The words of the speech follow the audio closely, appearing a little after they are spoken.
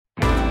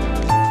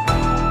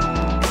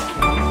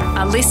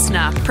A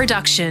listener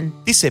production.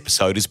 This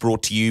episode is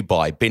brought to you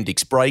by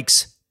Bendix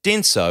Brakes,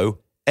 Denso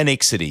and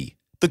Exity.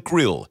 The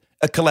Grill,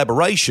 a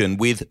collaboration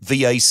with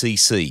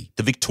VACC,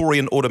 the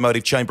Victorian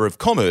Automotive Chamber of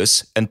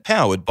Commerce, and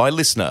powered by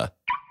Listener.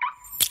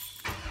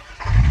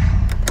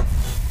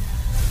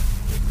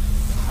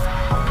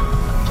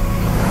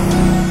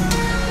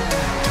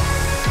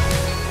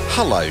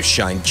 Hello,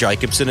 Shane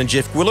Jacobson and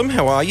Jeff Gwillim.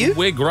 How are you?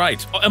 We're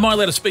great. Am I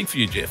allowed to speak for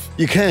you, Jeff?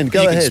 You can.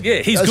 Go ahead.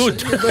 Yeah, he's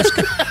good.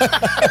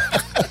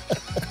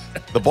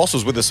 The boss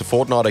was with us a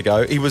fortnight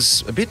ago. He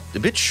was a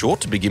bit short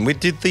to begin with.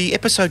 Did the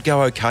episode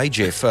go okay,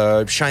 Jeff?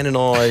 Shane and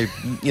I,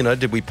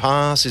 did we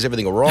pass? Is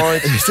everything all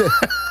right?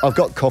 I've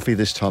got coffee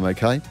this time,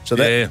 okay? So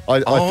Yeah. I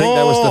think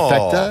that was the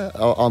factor.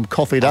 I'm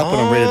coffeeed up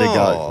and I'm ready to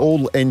go.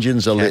 All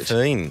engines are lit.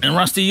 Caffeine. And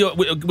Rusty,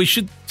 we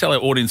should tell our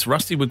audience,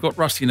 Rusty, we've got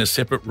Rusty in a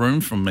separate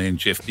room from me and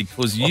Jeff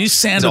because you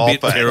sound a bit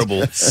Stop it. terrible.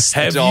 Have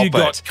Stop you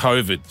got it.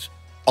 COVID?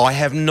 I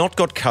have not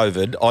got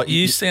COVID.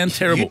 You sound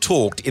terrible. You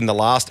talked in the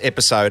last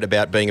episode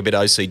about being a bit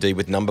OCD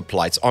with number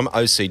plates. I'm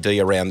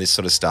OCD around this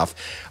sort of stuff.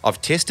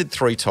 I've tested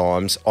 3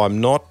 times. I'm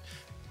not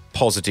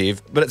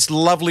positive, but it's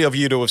lovely of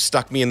you to have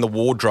stuck me in the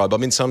wardrobe.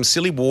 I'm in some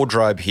silly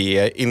wardrobe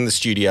here in the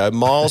studio,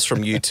 miles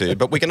from you two,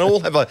 but we can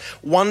all have a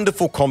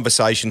wonderful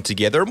conversation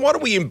together. And why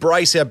don't we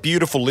embrace our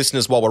beautiful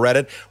listeners while we're at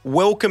it?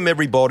 Welcome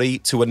everybody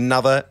to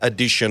another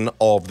edition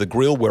of The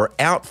Grill. We're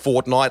out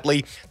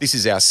fortnightly. This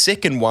is our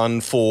second one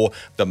for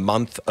the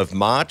month of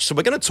March. So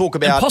we're going to talk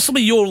about... And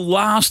possibly your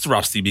last,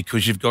 Rusty,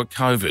 because you've got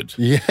COVID.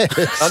 Yes.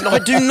 And I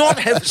do not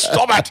have...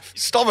 Stop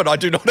it. I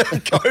do not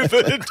have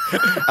COVID.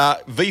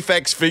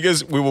 VFACTS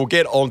figures, we will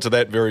get onto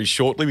that very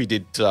shortly. We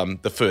did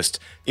the first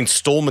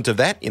instalment of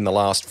that in the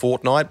last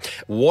fortnight.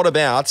 What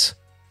about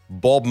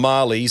Bob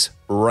Marley's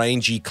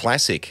Rangie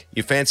Classic?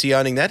 You fancy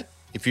owning that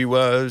if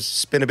you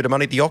spend a bit of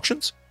money at the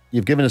auctions?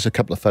 You've given us a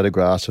couple of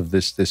photographs of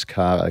this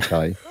car,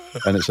 okay?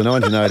 And it's a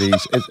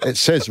 1980s. It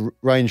says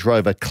Range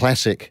Rover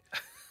Classic.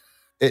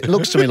 It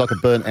looks to me like a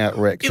burnt-out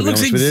wreck. It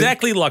looks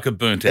exactly like a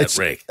burnt-out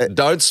wreck.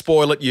 Don't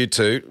spoil it, you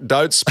two.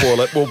 Don't spoil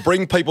it. We'll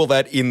bring people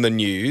that in the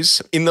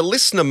news. In the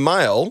listener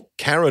mail,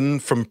 Karen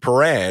from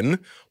Paran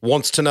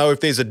wants to know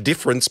if there's a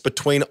difference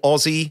between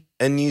Aussie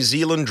and New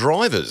Zealand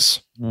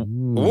drivers.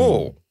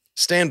 Oh,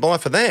 stand by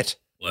for that.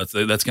 Well,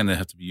 that's going to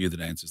have to be you that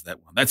answers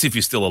that one. That's if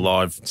you're still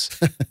alive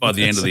by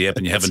the end of the ep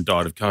and you haven't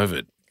died of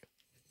COVID.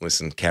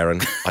 Listen,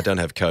 Karen, I don't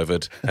have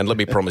COVID, and let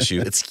me promise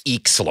you, it's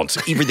excellent.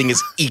 Everything is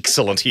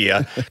excellent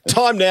here.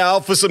 Time now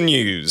for some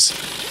news.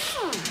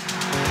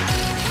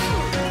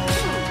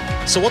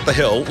 So what the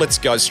hell? Let's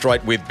go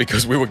straight with,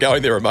 because we were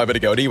going there a moment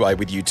ago anyway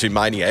with you two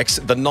maniacs,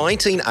 the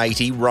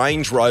 1980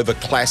 Range Rover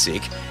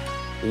Classic,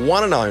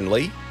 one and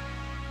only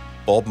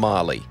Bob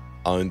Marley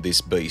owned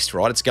this beast,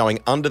 right? It's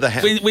going under the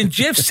hat. When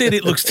Jeff said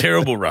it looks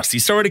terrible, Rusty,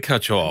 sorry to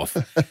cut you off.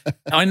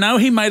 I know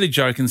he made a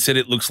joke and said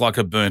it looks like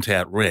a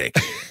burnt-out wreck.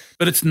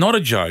 But it's not a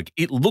joke.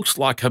 It looks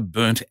like a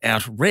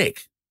burnt-out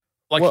wreck.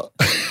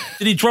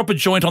 Did he drop a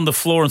joint on the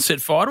floor and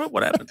set fire to it?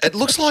 What happened? It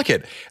looks like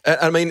it.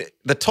 I mean,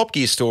 the Top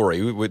Gear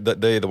story,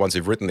 they're the ones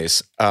who've written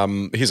this.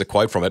 Here's a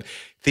quote from it.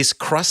 This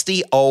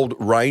crusty old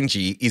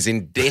Rangie is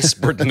in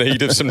desperate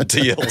need of some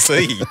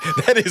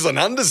TLC. That is an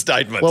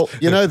understatement. Well,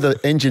 you know the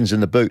engine's in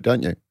the boot,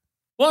 don't you?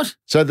 What?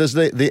 So there's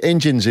the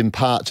engine's in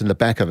parts in the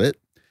back of it.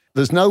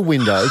 There's no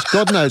windows.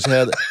 God knows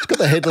how. It's got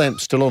the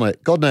headlamp still on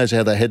it. God knows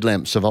how the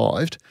headlamp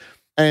survived.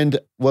 And,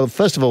 well,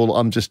 first of all,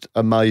 I'm just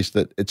amazed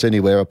that it's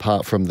anywhere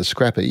apart from the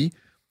scrappy.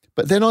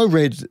 But then I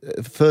read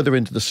further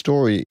into the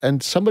story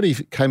and somebody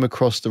came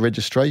across the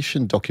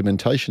registration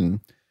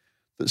documentation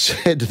that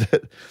said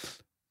that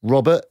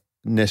Robert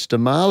Nesta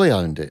Marley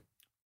owned it.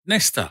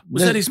 Nesta?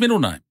 Was that his middle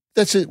name?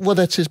 That's it. Well,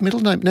 that's his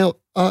middle name. Now,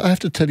 I have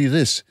to tell you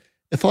this.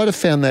 If I'd have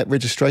found that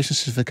registration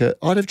certificate,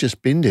 I'd have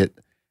just binned it.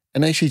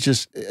 And actually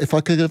if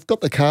I could have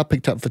got the car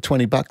picked up for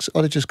 $20,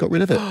 I'd have just got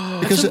rid of it.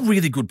 That's a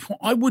really good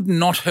point. I would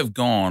not have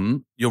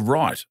gone, you're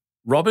right.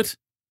 Robert,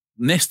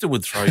 Nesta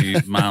would throw you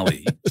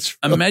Marley. That's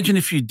right. Imagine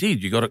if you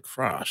did, you got it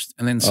crushed.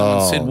 And then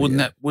someone said,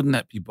 wouldn't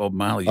that be Bob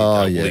Marley?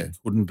 It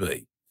couldn't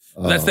be.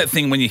 That's that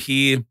thing when you're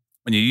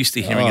used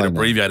to hearing it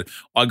abbreviated.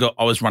 No.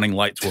 I was running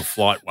late to a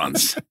flight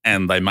once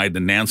and they made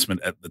an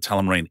announcement at the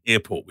Tullamarine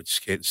airport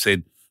which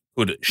said,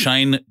 could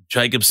Shane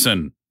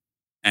Jacobson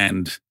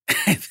and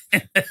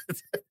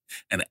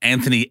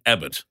Anthony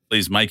Abbott,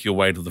 please make your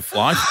way to the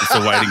flight. It's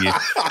awaiting you.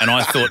 And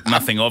I thought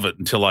nothing of it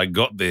until I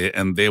got there,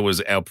 and there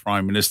was our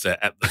Prime Minister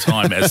at the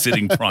time, our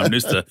sitting Prime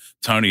Minister,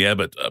 Tony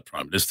Abbott.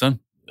 Prime Minister,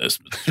 yes,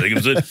 Mr.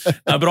 Jacobson.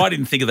 But I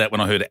didn't think of that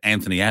when I heard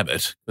Anthony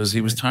Abbott, because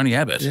he was Tony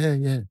Abbott. Yeah,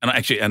 yeah.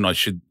 And I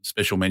should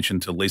special mention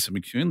to Lisa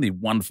McCune, the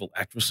wonderful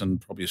actress and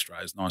probably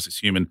Australia's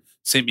nicest human,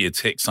 sent me a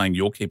text saying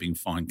you're keeping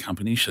fine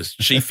company.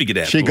 She figured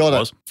out she who got it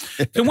was.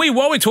 Can we,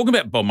 while we're talking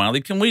about Bob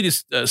Marley, can we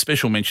just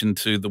special mention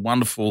to the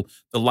wonderful,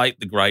 the late,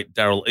 the great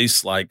Daryl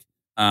Eastlake?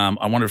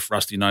 I wonder if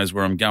Rusty knows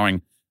where I'm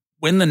going.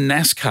 When the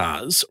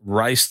NASCARs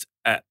raced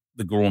at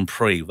the Grand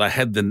Prix, they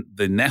had the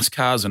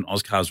NASCARs and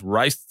Auscars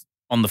raced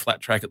on the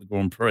flat track at the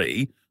Grand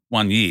Prix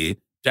one year.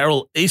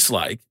 Daryl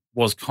Eastlake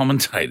was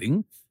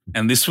commentating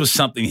And this was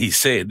something he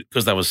said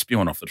because they were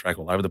spewing off the track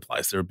all over the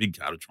place. They're a big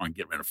car to try and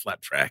get around a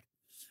flat track.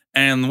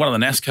 And one of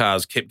the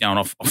NASCARs kept going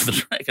off the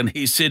track and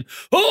he said,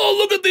 "Oh,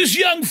 look at this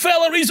young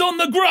fella. He's on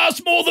the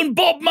grass more than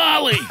Bob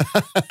Marley."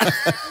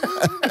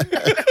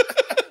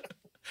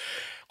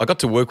 I got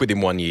to work with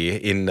him one year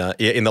in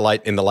the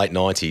late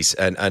 90s,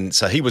 and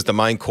so he was the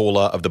main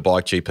caller of the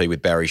Bike GP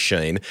with Barry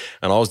Sheen,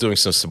 and I was doing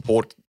some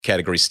support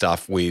category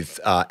stuff with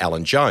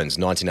Alan Jones,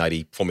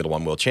 1980 Formula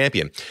One world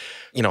champion.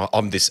 You know,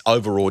 I'm this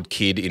overawed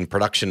kid in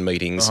production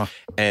meetings,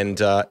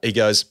 and he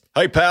goes,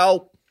 "Hey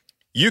pal,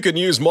 you can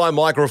use my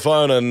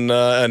microphone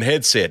and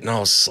headset." And I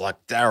was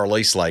like, Darryl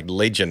Eastlake,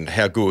 legend,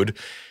 how good.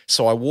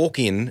 So I walk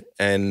in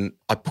and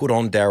I put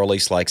on Darryl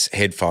Eastlake's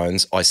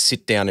headphones. I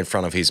sit down in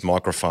front of his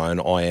microphone.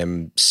 I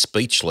am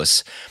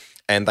speechless.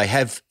 And they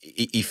have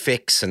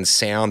effects and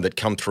sound that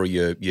come through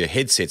your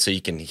headset, so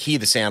you can hear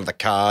the sound of the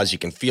cars. You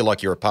can feel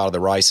like you're a part of the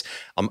race.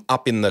 I'm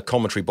up in the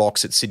commentary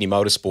box at Sydney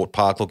Motorsport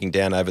Park looking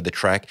down over the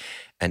track,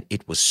 and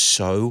it was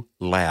so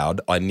loud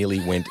I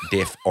nearly went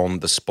deaf on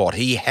the spot.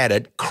 He had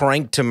it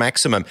cranked to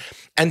maximum,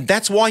 and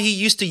that's why he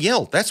used to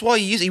yell. That's why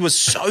he was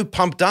so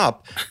pumped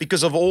up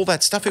because of all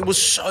that stuff. It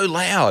was so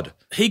loud.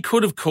 He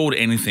could have called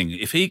anything.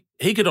 If he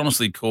could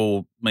honestly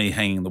call me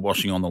hanging the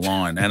washing on the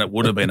line, and it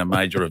would have been a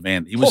major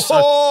event. He was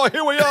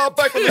here we are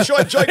back with the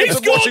Shane Jacobs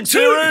of Washing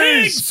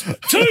series.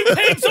 Two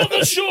pegs on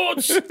the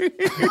shorts.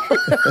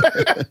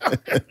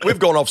 We've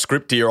gone off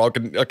script here. I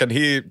can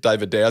hear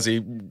David Dowsey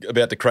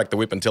about to crack the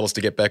whip and tell us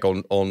to get back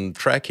on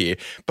track here.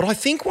 But I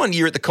think one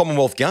year at the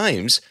Commonwealth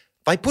Games,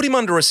 they put him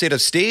under a set of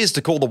stairs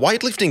to call the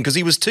weightlifting because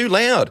he was too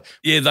loud.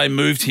 Yeah, they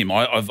moved him.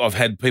 I've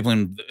had people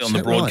on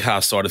the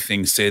broadcast side of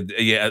things said,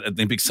 yeah, at the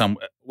Olympics,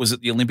 was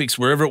it the Olympics,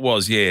 wherever it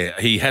was, yeah,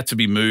 he had to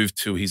be moved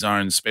to his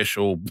own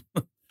special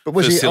But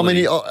was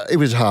facility. he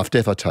was half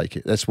deaf, I take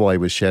it. That's why he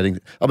was shouting.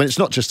 I mean, it's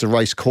not just the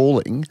race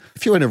calling.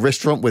 If you're in a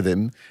restaurant with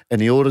him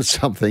and he ordered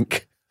something,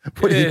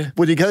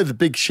 would he go to the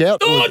big shout?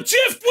 "Oh,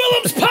 Jeff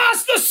Willems,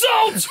 pass the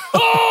salt!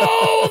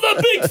 Oh,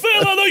 the big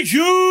fella, the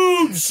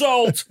huge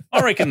salt!"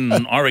 I reckon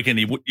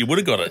he would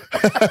have got it.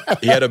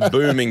 He had a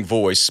booming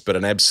voice, but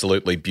an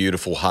absolutely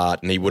beautiful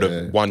heart, and he would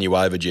have won you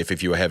over, Jeff,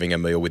 if you were having a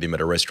meal with him at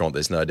a restaurant.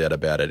 There's no doubt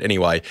about it.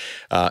 Anyway,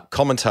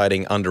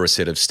 commentating under a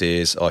set of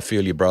stairs. I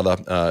feel you, brother.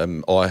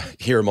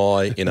 Here am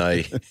I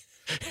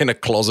in a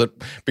closet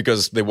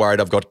because they're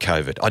worried I've got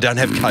COVID. I don't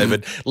have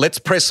COVID. Let's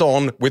press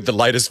on with the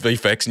latest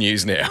VFACTS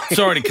news now.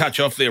 Sorry to cut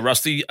you off there,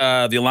 Rusty.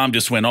 The alarm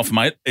just went off,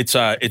 mate. It's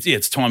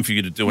time for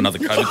you to do another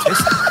COVID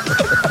test.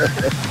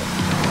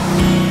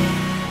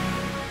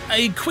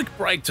 A quick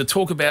break to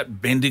talk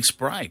about Bendix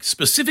brakes,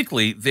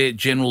 specifically their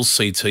General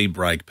CT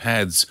brake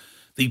pads.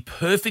 The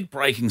perfect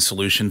braking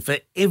solution for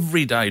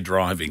everyday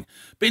driving.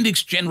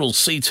 Bendix General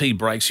CT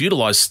brakes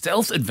utilise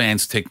stealth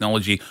advanced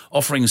technology,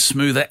 offering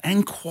smoother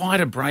and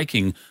quieter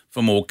braking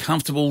for more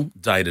comfortable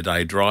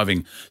day-to-day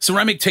driving.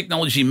 Ceramic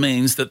technology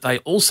means that they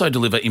also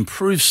deliver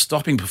improved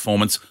stopping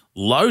performance,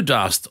 low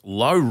dust,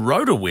 low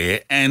rotor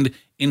wear, and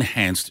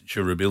enhanced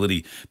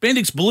durability.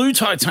 Bendix Blue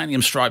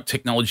Titanium Stripe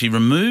technology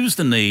removes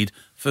the need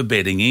for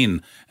bedding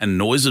in, and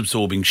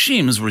noise-absorbing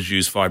shims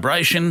reduce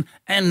vibration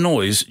and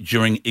noise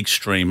during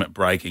extreme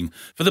braking.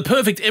 For the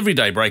perfect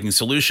everyday braking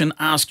solution,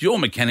 ask your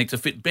mechanic to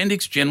fit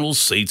Bendix General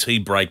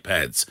CT brake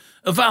pads.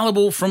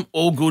 Available from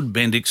all good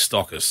Bendix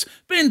stockists.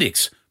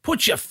 Bendix,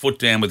 put your foot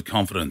down with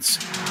confidence.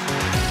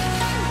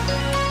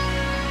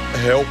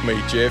 Help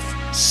me, Jeff.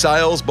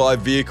 Sales by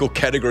vehicle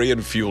category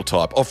and fuel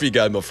type. Off you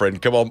go, my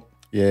friend. Come on.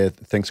 Yeah,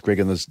 thanks, Greg.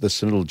 And there's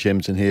some little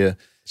gems in here.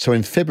 So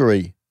in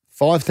February,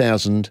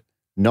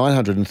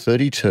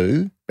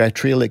 5,932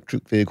 battery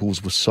electric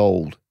vehicles were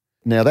sold.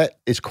 Now, that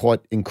is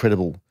quite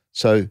incredible.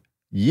 So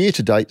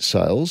year-to-date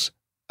sales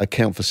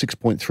account for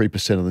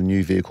 6.3% of the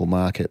new vehicle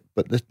market.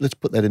 But let's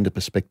put that into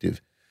perspective.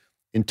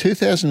 In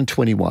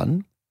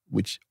 2021,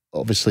 which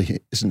obviously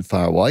isn't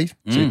far away,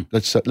 so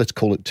let's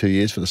call it 2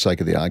 years for the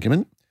sake of the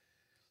argument.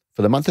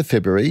 For the month of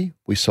February,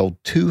 we sold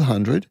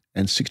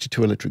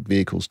 262 electric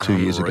vehicles 2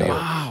 years ago.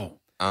 Wow.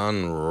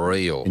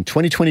 Unreal. In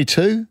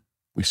 2022,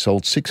 we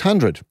sold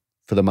 600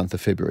 for the month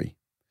of February.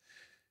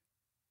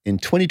 In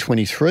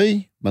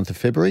 2023, month of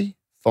February,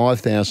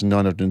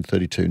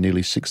 5,932,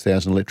 nearly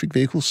 6,000 electric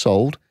vehicles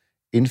sold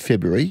in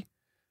February.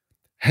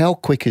 How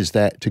quick is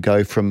that to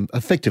go from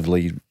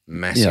effectively,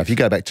 massive? If you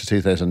go back to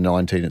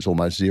 2019, it's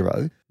almost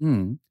zero.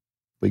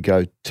 We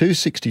go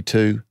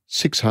 262,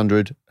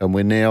 600, and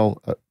we're now,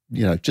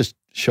 just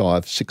shy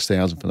of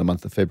 6,000 for the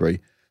month of February.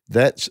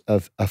 That's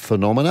a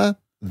phenomena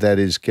that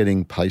is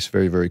getting pace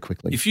very, very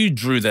quickly. If you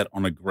drew that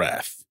on a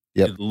graph,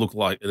 it'd look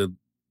like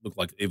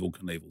Evel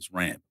Knievel's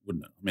ramp,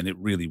 wouldn't it? I mean, it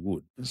really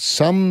would.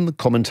 Some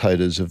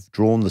commentators have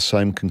drawn the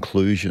same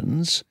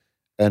conclusions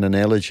and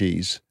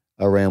analogies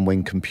around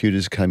when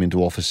computers came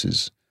into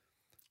offices.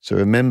 So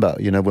remember,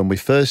 when we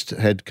first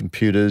had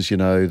computers,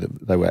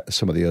 they were,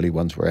 some of the early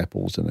ones were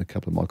Apple's and a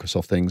couple of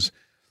Microsoft things,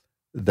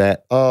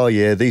 that,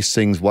 these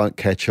things won't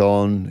catch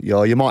on.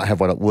 You might have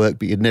one at work,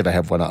 but you'd never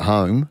have one at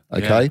home,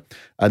 okay? Yeah.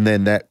 And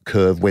then that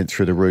curve went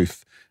through the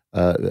roof.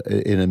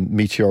 in a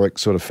meteoric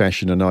sort of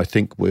fashion, and I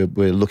think we're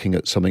looking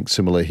at something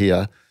similar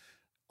here.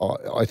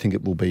 I think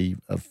it will be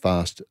a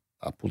fast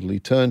upwardly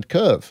turned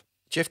curve.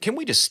 Jeff, can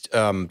we just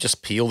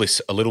peel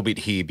this a little bit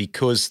here,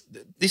 because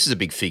this is a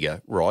big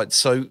figure, right?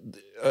 So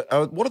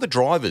what are the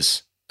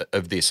drivers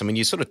of this? I mean,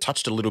 you sort of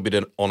touched a little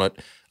bit on it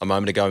a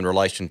moment ago in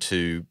relation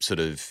to sort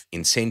of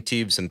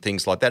incentives and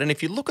things like that. And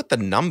if you look at the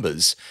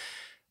numbers,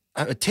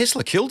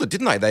 Tesla killed it,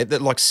 didn't they? They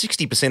like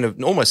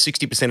almost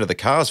 60% of the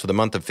cars for the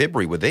month of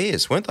February were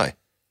theirs, weren't they?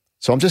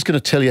 So I'm just going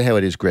to tell you how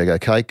it is, Greg,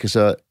 okay? Because,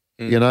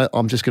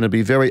 I'm just going to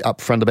be very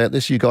upfront about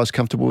this. You guys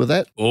comfortable with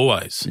that?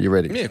 Always. You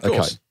ready? Yeah, of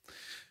course. Okay.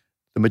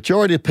 The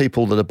majority of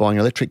people that are buying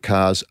electric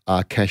cars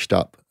are cashed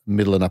up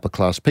middle and upper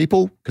class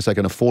people because they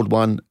can afford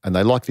one and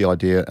they like the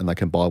idea and they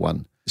can buy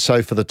one.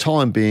 So for the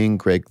time being,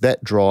 Greg,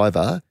 that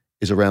driver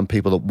is around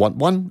people that want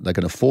one, they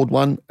can afford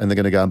one, and they're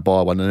going to go and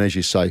buy one. And as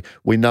you say,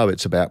 we know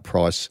it's about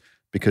price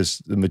because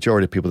the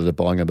majority of people that are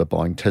buying them are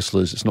buying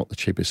Teslas. It's not the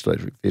cheapest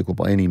electric vehicle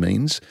by any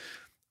means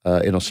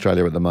in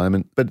Australia at the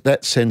moment. But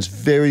that sends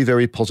very,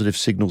 very positive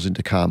signals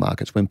into car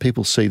markets. When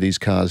people see these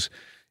cars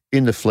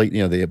in the fleet,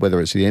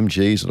 whether it's the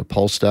MGs or the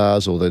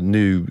Polestars or the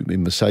new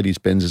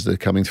Mercedes-Benzes that are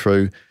coming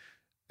through,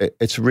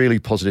 it's really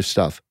positive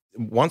stuff.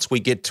 Once we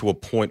get to a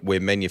point where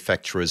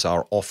manufacturers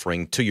are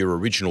offering, to your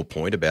original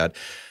point about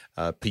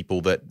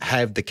people that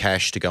have the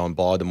cash to go and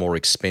buy the more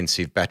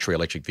expensive battery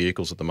electric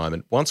vehicles at the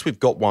moment, once we've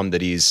got one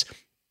that is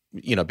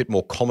a bit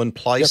more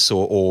commonplace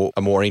or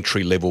a more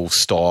entry-level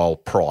style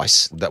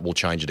price, that will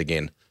change it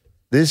again.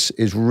 This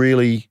is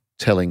really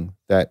telling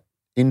that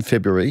in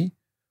February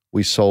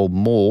we sold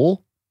more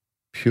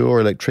pure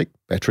electric,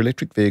 battery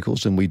electric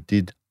vehicles than we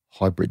did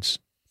hybrids.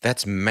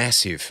 That's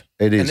massive.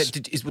 It is.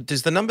 And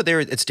does the number there,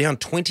 it's down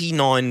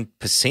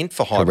 29%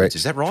 for hybrids, correct.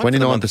 Is that right?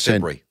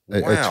 29%.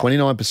 Wow.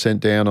 29%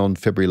 down on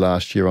February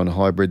last year on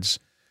hybrids.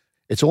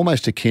 It's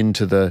almost akin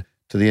to the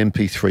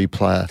MP3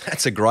 player.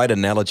 That's a great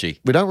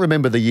analogy. We don't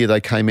remember the year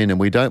they came in and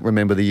we don't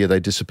remember the year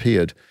they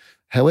disappeared.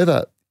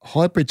 However,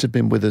 hybrids have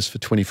been with us for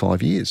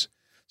 25 years.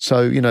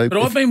 So, But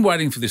I've been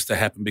waiting for this to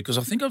happen because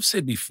I think I've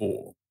said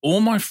before, all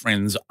my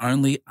friends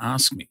only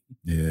ask me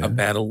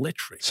about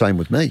electric. Same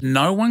with me.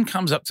 No one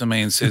comes up to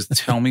me and says,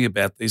 tell me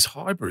about these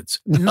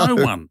hybrids. No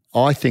one.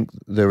 I think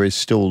there is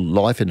still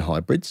life in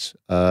hybrids.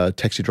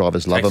 Taxi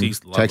drivers love them.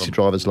 Taxi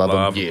drivers love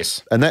them.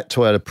 Yes. And that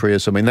Toyota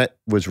Prius, that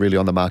was really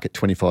on the market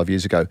 25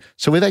 years ago.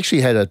 So we've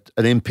actually had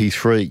an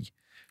MP3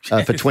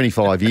 for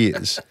 25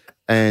 years.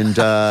 And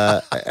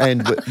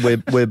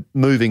we're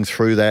moving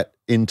through that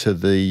into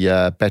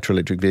the battery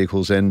electric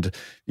vehicles. And,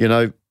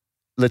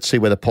 let's see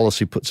where the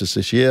policy puts us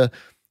this year.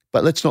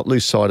 But let's not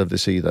lose sight of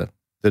this either,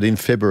 that in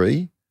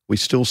February, we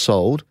still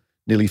sold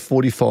nearly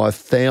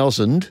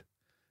 45,000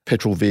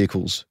 petrol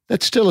vehicles.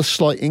 That's still a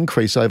slight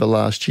increase over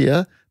last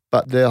year,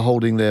 but they're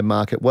holding their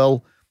market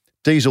well.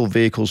 Diesel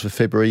vehicles for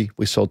February,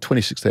 we sold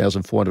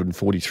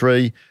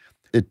 26,443,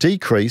 a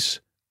decrease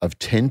of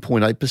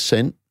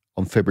 10.8%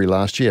 on February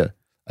last year.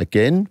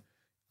 Again,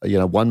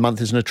 1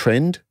 month isn't a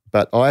trend,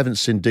 but I haven't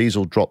seen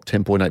diesel drop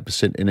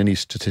 10.8% in any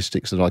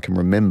statistics that I can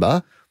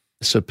remember.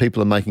 So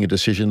people are making a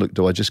decision, look,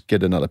 do I just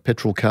get another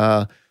petrol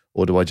car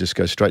or do I just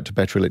go straight to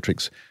battery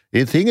electrics?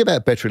 The thing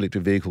about battery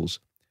electric vehicles,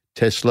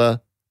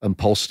 Tesla and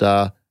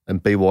Polestar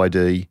and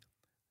BYD,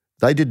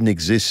 they didn't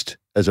exist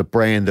as a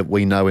brand that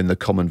we know in the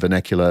common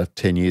vernacular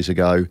 10 years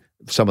ago,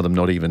 some of them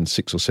not even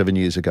 6 or 7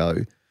 years ago.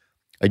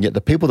 And yet the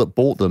people that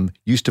bought them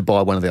used to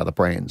buy one of the other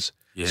brands.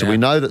 Yeah. So we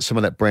know that some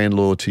of that brand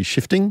loyalty is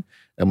shifting,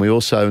 and we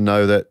also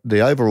know that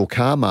the overall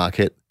car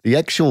market, the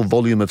actual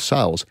volume of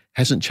sales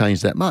hasn't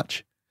changed that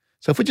much.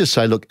 So if we just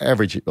say, look,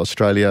 average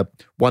Australia,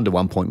 1 to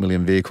 1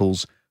 million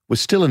vehicles, we're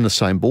still in the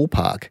same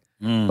ballpark,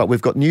 but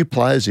we've got new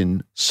players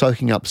in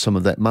soaking up some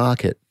of that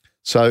market.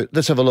 So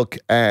let's have a look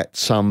at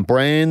some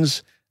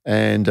brands,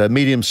 and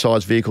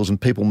medium-sized vehicles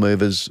and people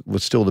movers were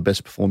still the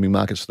best performing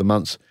markets for the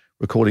months,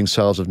 recording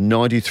sales of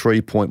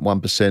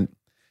 93.1%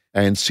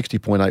 and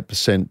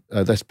 60.8%.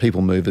 That's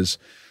people movers.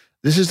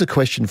 This is the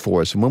question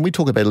for us. And when we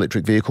talk about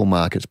electric vehicle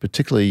markets,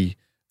 particularly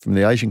from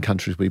the Asian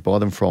countries we buy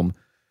them from,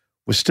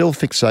 we're still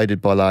fixated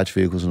by large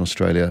vehicles in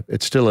Australia.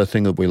 It's still a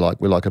thing that we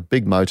like. We like a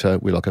big motor.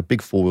 We like a big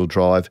four-wheel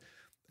drive.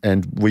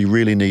 And we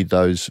really need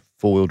those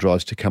four-wheel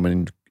drives to come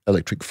in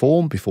electric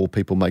form before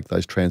people make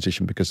those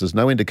transition, because there's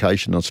no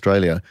indication in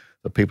Australia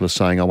that people are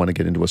saying, I want to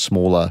get into a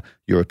smaller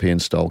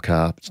European-style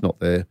car. It's not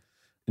there.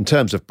 In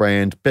terms of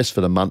brand, best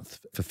for the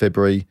month for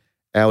February,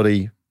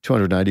 Audi,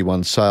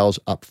 281 sales,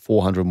 up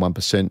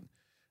 401%.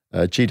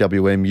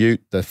 GWM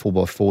Ute, the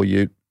 4x4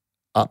 Ute,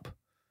 up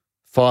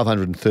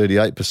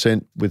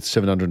 538% with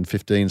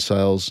 715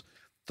 sales.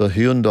 The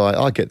Hyundai,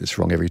 I get this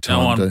wrong every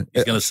time. Go on.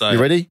 He's going to say. You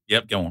ready?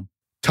 Yep, go on.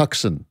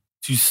 Tucson.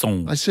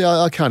 Tucson. I see.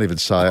 I can't even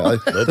say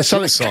it. The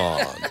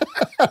Tucson.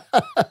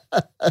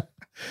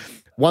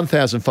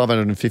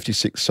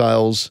 1,556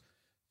 sales.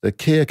 The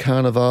Kia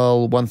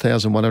Carnival,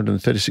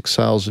 1,136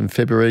 sales in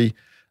February.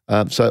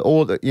 So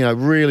all the,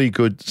 really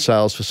good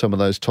sales for some of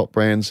those top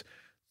brands.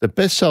 The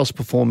best sales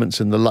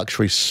performance in the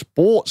luxury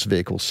sports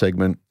vehicle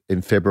segment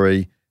in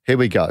February, Here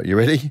we go. You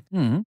ready?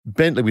 Mm.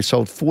 Bentley, we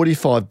sold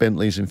 45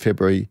 Bentleys in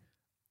February,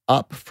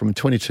 up from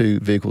 22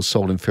 vehicles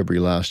sold in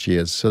February last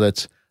year. So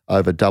that's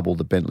over double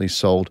the Bentleys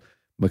sold.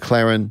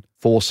 McLaren,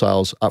 4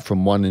 sales, up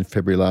from 1 in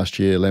February last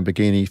year.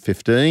 Lamborghini,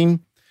 15,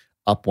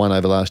 up 1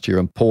 over last year.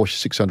 And Porsche,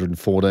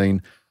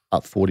 614,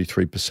 up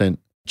 43%.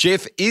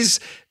 Jeff, is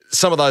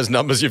some of those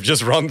numbers you've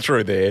just run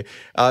through there,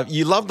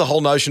 you love the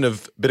whole notion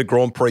of a bit of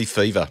Grand Prix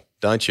fever,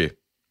 don't you?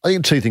 I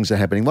think 2 things are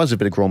happening. One's a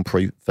bit of Grand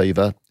Prix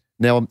fever.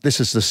 Now, this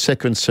is the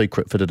second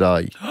secret for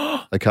today,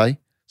 okay?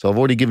 So I've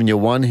already given you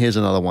one. Here's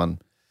another one.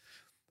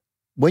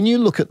 When you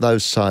look at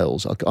those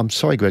sales, I'm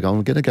sorry, Greg,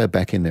 I'm going to go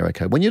back in there,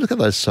 okay? When you look at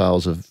those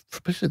sales of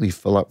particularly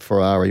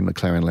Ferrari,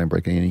 McLaren,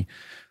 Lamborghini,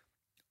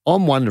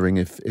 I'm wondering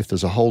if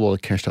there's a whole lot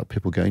of cashed up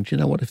people going, do you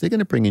know what, if they're going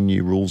to bring in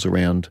new rules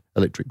around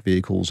electric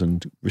vehicles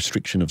and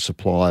restriction of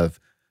supply of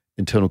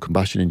internal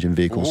combustion engine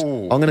vehicles,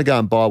 I'm going to go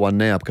and buy one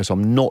now because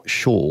I'm not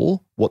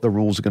sure what the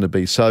rules are going to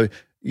be. So,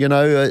 you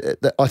know,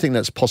 I think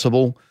that's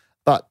possible,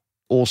 but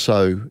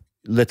also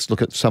let's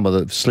look at some of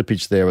the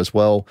slippage there as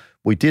well.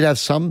 We did have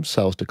some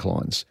sales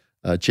declines.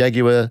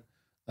 Jaguar,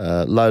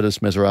 Lotus,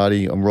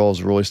 Maserati and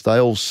Rolls-Royce, they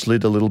all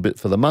slid a little bit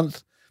for the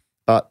month,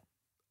 but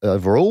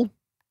overall,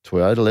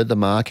 Toyota led the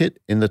market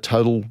in the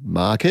total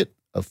market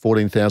of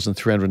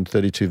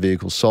 14,332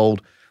 vehicles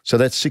sold. So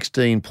that's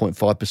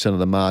 16.5% of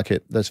the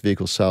market. That's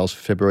vehicle sales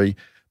for February.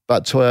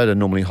 But Toyota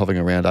normally hovering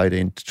around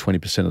 18 to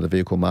 20% of the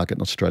vehicle market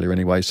in Australia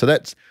anyway. So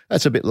that's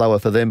a bit lower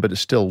for them, but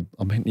it's still,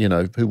 I mean, you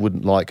know, who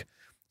wouldn't like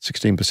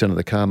 16% of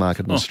the car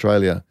market in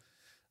Australia?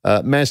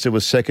 Mazda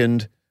was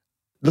second.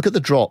 Look at the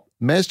drop.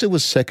 Mazda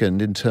was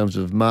second in terms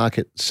of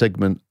market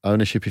segment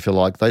ownership, if you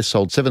like. They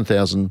sold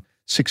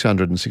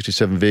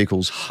 7,667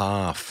 vehicles.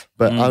 Half.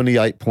 But only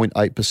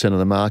 8.8% of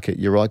the market.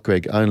 You're right,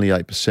 Greg, only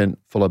 8%,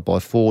 followed by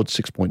Ford,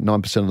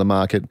 6.9% of the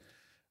market,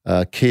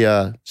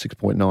 Kia,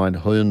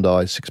 6.9%,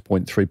 Hyundai,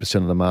 6.3%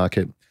 of the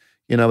market.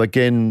 You know,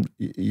 again,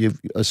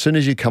 as soon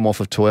as you come off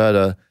of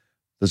Toyota,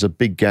 there's a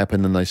big gap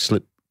and then they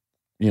slip,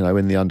 you know,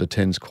 in the under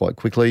 10s quite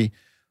quickly.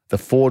 The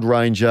Ford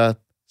Ranger,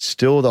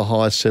 still the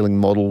highest selling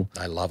model.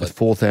 I love it.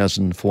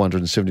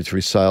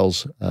 4,473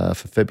 sales for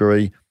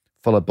February,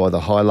 followed by the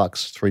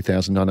Hilux,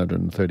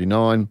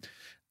 3,939.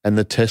 And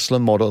the Tesla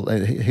model,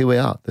 here we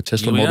are, the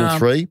Tesla Model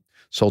 3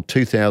 sold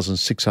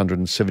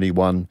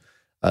 2,671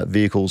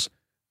 vehicles.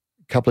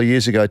 A couple of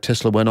years ago,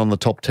 Tesla went on the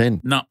top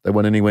 10. No. They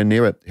weren't anywhere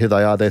near it. Here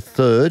they are. They're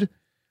third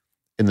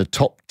in the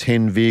top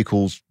 10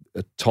 vehicles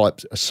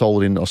types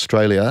sold in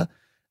Australia.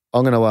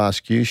 I'm going to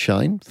ask you,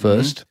 Shane,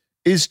 first,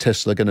 is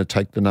Tesla going to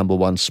take the number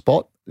 1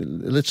 spot?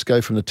 Let's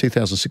go from the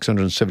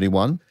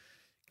 2,671.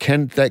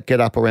 Can that get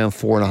up around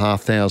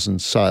 4,500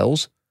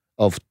 sales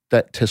of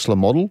that Tesla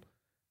model?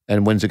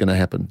 And when's it going to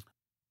happen?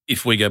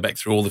 If we go back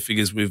through all the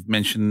figures we've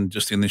mentioned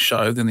just in this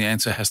show, then the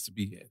answer has to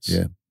be yes.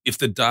 Yeah. If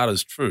the data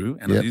is true,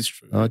 and it is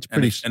true, it's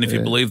pretty, and if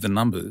you believe the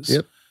numbers,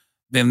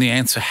 then the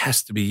answer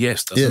has to be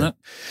yes, doesn't it?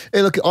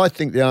 Hey, look, I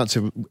think the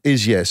answer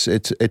is yes.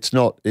 It's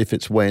not if,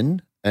 it's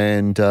when.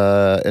 And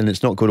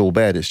it's not good or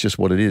bad. It's just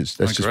what it is.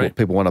 That's just what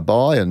people want to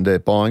buy, and they're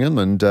buying them.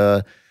 And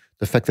the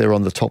fact they're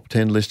on the top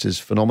 10 list is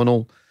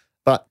phenomenal.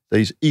 But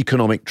these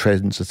economic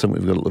trends are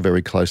something we've got to look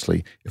very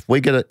closely. If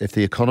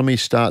the economy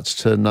starts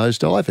to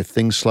nosedive, if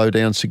things slow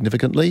down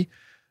significantly,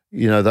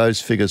 you know,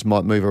 those figures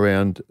might move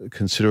around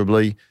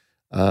considerably.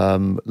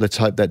 Let's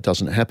hope that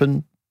doesn't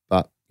happen.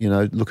 But, you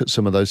know, look at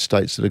some of those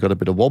states that have got a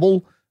bit of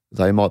wobble.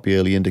 They might be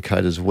early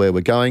indicators of where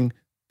we're going.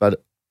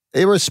 But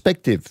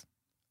irrespective,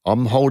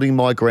 I'm holding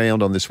my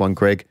ground on this one,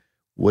 Greg.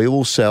 We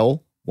will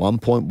sell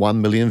 1.1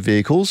 million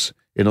vehicles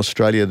in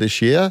Australia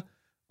this year.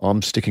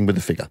 I'm sticking with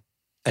the figure.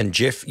 And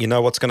Jeff, you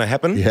know what's going to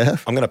happen? Yeah.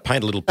 I'm going to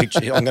paint a little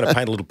picture. I'm going to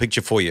paint a little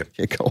picture for you.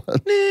 Yeah, go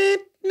on. Yeah,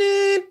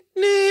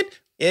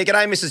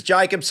 g'day, Mrs.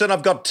 Jacobson.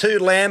 I've got 2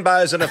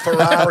 Lambos and a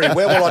Ferrari.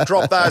 Where will I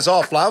drop those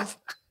off, love?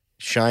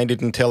 Shane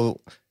didn't tell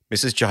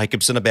Mrs.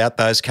 Jacobson about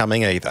those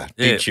coming either,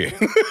 did you?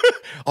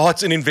 Oh,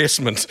 it's an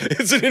investment.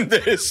 It's an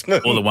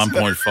investment. Or the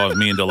 $1.5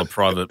 million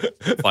private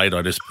plate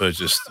I just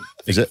purchased.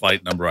 Is it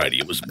plate number 80?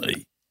 It was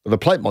me. Well, the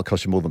plate might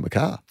cost you more than the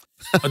car.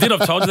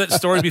 I've told you that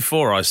story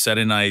before. I sat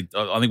in I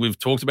think we've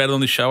talked about it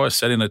on the show. I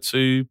sat in a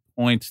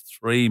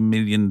 $2.3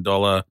 million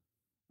Bugatti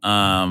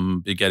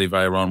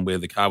Veyron where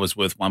the car was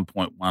worth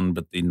 1.1,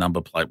 but the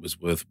number plate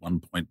was worth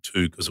 1.2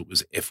 because it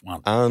was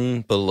F1.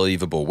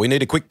 Unbelievable. We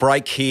need a quick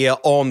break here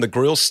on The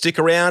Grill. Stick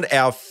around.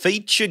 Our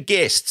feature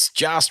guests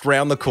just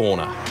round the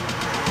corner.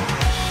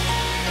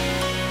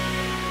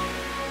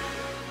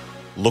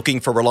 Looking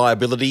for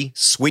reliability?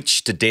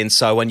 Switch to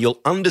Denso and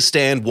you'll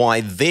understand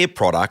why their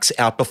products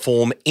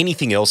outperform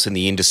anything else in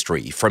the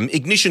industry, from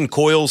ignition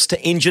coils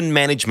to engine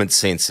management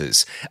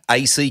sensors,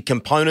 AC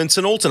components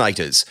and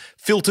alternators,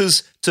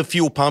 filters to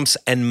fuel pumps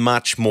and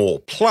much more.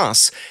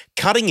 Plus,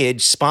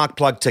 cutting-edge spark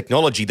plug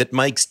technology that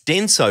makes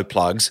Denso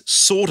plugs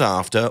sought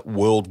after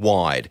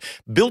worldwide,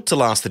 built to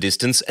last the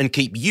distance and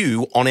keep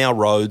you on our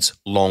roads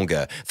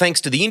longer,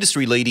 thanks to the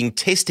industry-leading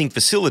testing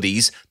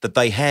facilities that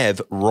they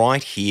have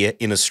right here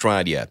in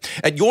Australia.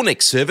 At your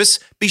next service,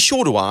 be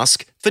sure to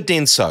ask for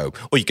Denso,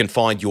 or you can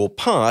find your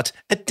part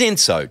at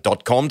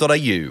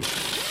denso.com.au.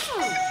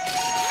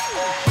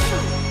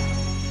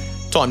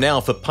 Time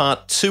now for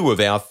part 2 of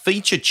our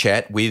feature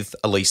chat with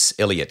Elise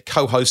Elliott,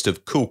 co-host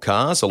of Cool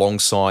Cars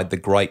alongside the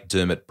great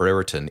Dermot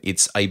Brereton.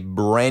 It's a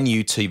brand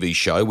new TV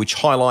show which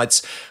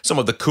highlights some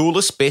of the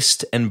coolest,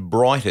 best and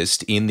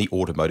brightest in the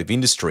automotive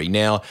industry.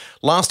 Now,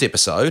 last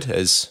episode,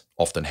 as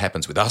often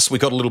happens with us, we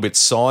got a little bit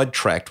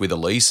sidetracked with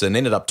Elise and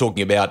ended up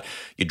talking about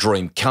your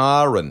dream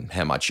car and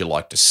how much you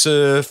like to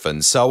surf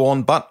and so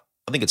on. But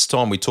I think it's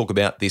time we talk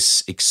about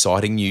this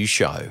exciting new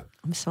show.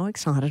 I'm so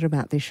excited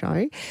about this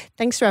show.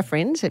 Thanks to our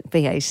friends at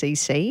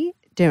VACC,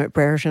 Dermot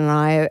Brereton and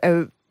I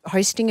are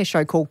hosting a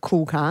show called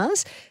Cool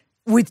Cars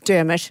with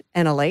Dermot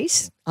and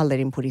Elise. I'll let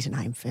him put his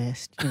name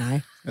first, you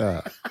know.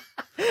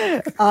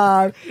 And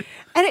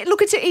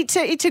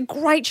it's a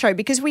great show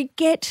because we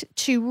get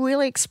to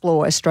really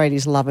explore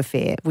Australia's love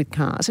affair with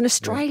cars. And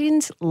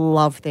Australians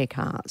love their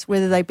cars,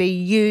 whether they be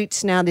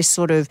utes, now this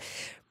sort of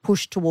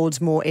push towards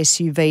more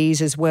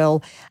SUVs as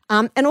well.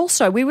 And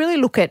also we really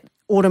look at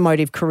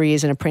automotive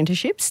careers and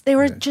apprenticeships.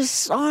 There are just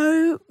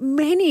so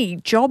many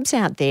jobs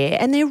out there,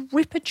 and they're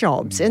ripper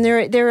jobs, and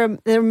they're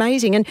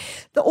amazing. And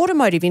the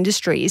automotive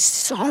industry is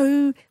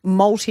so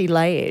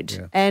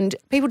multi-layered, and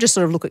people just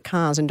sort of look at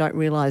cars and don't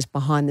realise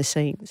behind the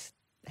scenes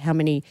how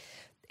many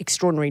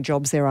extraordinary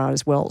jobs there are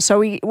as well. So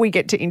we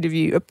get to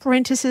interview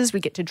apprentices,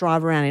 we get to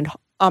drive around in,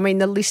 I mean,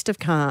 the list of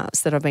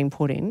cars that have been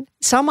put in.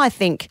 Some I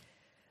think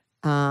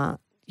an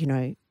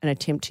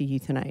attempt to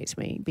euthanize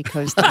me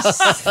because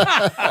this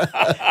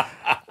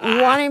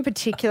one in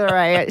particular,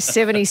 a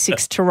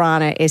 76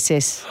 Tirana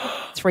SS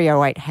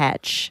 308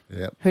 hatch,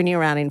 hooning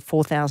around in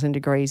 4,000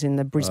 degrees in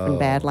the Brisbane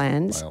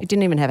Badlands. Wow. It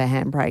didn't even have a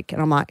handbrake. And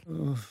I'm like,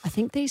 I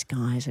think these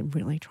guys are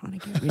really trying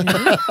to get rid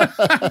of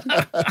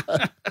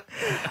it.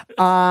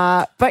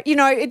 But,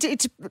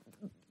 it's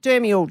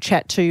Dermy will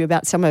chat to you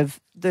about some of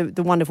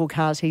the wonderful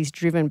cars he's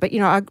driven. But,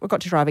 I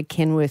got to drive a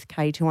Kenworth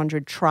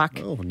K200 truck.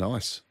 Oh,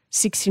 nice.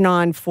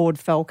 69 Ford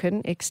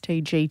Falcon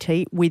XT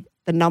GT with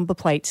the number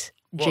plates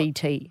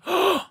GT.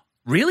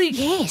 Really?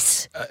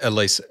 Yes.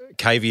 Elise,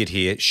 caveat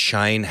here,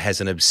 Shane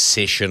has an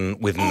obsession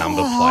with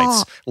number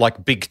plates,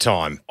 like big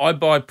time. I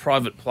buy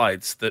private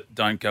plates that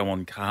don't go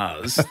on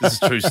cars. This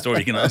is a true story.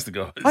 You can ask the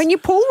guys. Oh, in your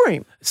pool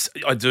room?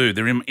 I do.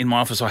 They're in my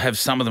office. I have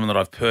some of them that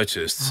I've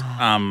purchased.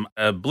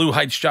 A blue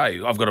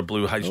HJ. I've got a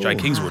blue HJ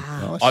Kingswood.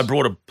 Nice. I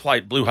brought a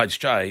plate blue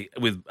HJ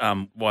with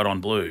white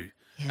on blue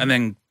and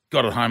then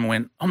got it home and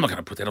went, I'm not going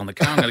to put that on the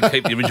car. I'm going to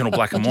keep the original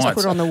black and white.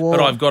 Put it on the wall.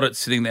 But I've got it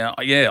sitting there.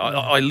 Yeah,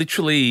 I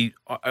literally,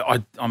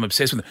 I'm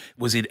obsessed with it.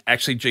 Was it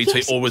actually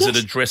GT or was it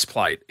a dress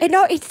plate?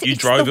 No, it's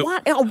drove the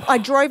one. I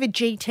drove a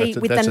GT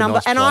with the number.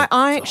 Nice and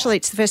I actually,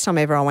 it's the first time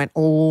ever I went,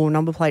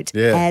 number plate's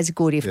as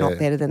good, if not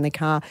better than the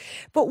car.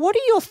 But what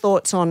are your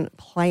thoughts on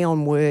play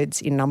on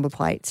words in number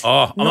plates?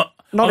 Oh, I'm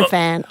not a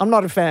fan. I'm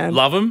not a fan.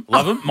 Love them.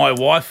 My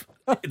wife...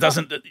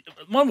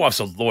 My wife's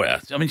a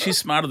lawyer. I mean, she's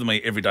smarter than me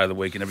every day of the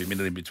week and every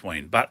minute in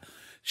between, but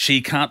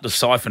she can't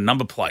decipher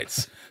number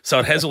plates. So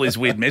it has all this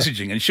weird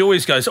messaging, and she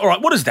always goes, all right,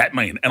 what does that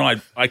mean?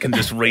 And I can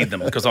just read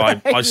them because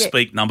I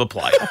speak number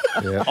plate.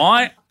 Yeah.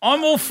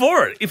 I'm all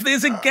for it. If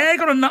there's a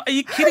gag on a number, are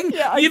you kidding?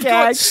 You've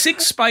got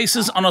 6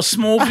 spaces on a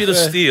small bit of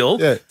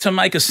steel to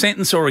make a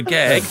sentence or a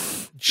gag.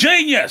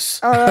 Genius!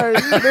 Behind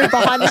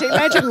the scene,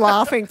 imagine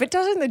laughing, but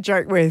doesn't the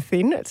joke wear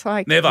thin? It's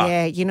like, never.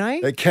 Yeah,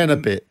 It can a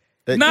bit.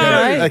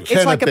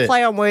 It's like a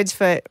play on words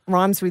for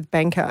rhymes with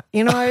banker,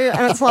 and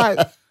it's like,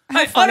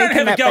 hey, I don't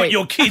have a go at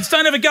your kids.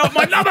 Don't ever go at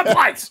my number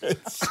plates.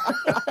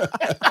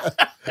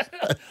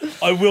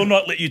 I will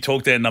not let you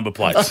talk down number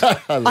plates.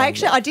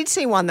 I did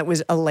see one that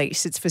was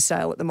Elise. It's for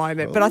sale at the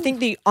moment, but I think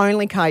the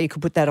only car you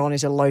could put that on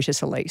is a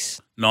Lotus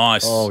Elise.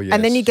 Nice. Oh, yes.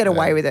 And then you get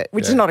away with it,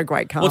 which is not a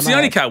great car. Well, it's the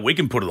only car we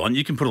can put it on.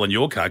 You can put it on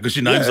your car because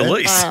your name's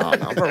Elise. Oh,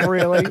 no, but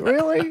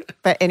really.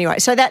 But anyway,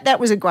 so that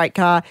was a great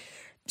car.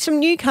 Some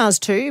new cars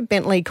too,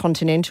 Bentley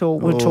Continental.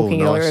 We were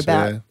talking earlier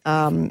about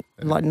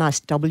like nice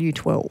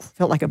W12.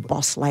 Felt like a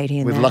boss lady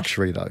in with that.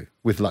 Luxury though,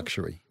 with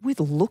luxury.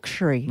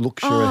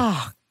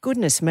 Oh,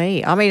 goodness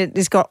me. I mean,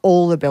 it's got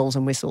all the bells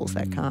and whistles,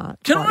 that car.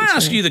 Can I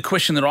ask you the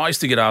question that I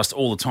used to get asked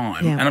all the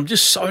time? Yeah. And I'm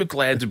just so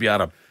glad to be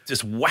able to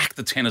just whack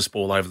the tennis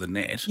ball over the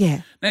net.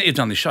 Yeah. Now you've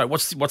done this show,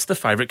 what's the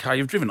favourite car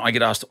you've driven? I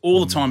get asked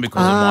all the time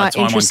because of my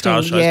time on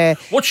car shows. Yeah.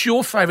 What's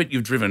your favourite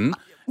you've driven?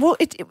 Well,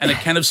 and it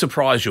can have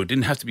surprised you. It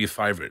didn't have to be a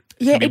favourite.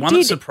 It Yeah, can be it one that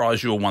did.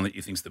 surprised you or one that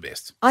you think's the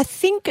best. I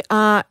think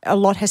a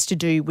lot has to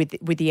do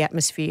with the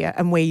atmosphere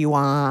and where you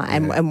are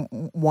and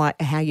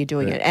how you're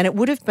doing it. And it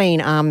would have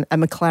been a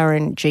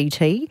McLaren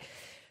GT,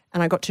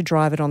 and I got to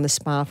drive it on the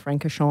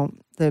Spa-Francorchamps,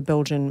 the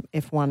Belgian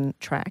F1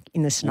 track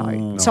in the snow.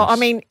 Nice. So, I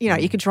mean,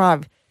 you could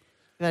drive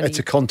It's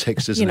a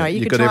context, isn't it?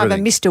 You could drive a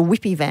Mr.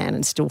 Whippy van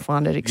and still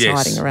find it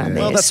exciting around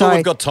there. Well, that's all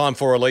we've got time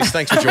for, Elise.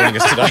 Thanks for joining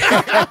us today.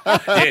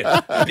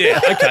 Yeah.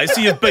 Okay,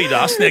 so you've beat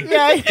us.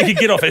 Now, you can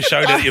get off our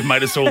show now that you've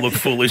made us all look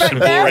foolish and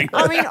boring.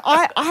 I mean,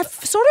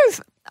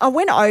 I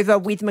went over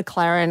with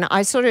McLaren.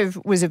 I sort of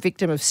was a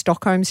victim of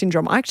Stockholm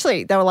syndrome.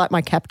 Actually, they were like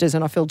my captors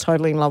and I fell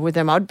totally in love with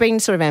them. I'd been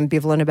sort of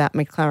ambivalent about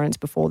McLarens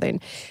before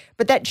then.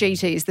 But that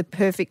GT is the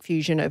perfect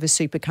fusion of a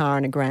supercar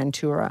and a Grand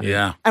Tourer.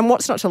 Yeah. And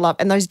what's not to love?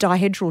 And those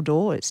dihedral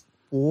doors.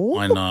 Ooh,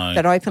 I know.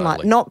 That open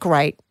like not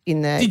great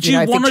in the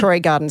Victoria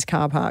Gardens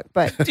car park.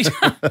 But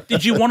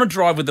did you want to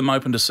drive with them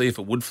open to see if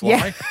it would fly?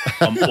 Yeah.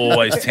 I'm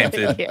always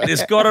tempted. Yeah.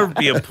 There's got to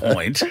be a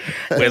point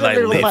where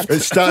they lift.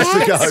 It starts to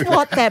go. That's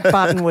what that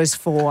button was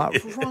for.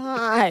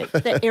 Right.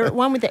 The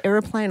one with the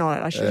aeroplane on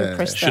it. I should have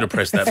pressed that. Should have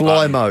pressed that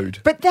Fly button. mode.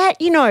 But that,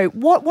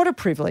 what a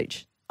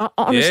privilege.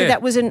 Honestly,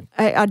 that was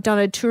I'd done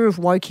a tour of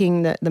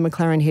Woking, the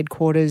McLaren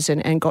headquarters,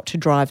 and got to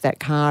drive that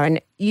car. And,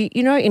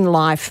 in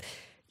life,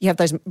 you have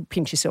those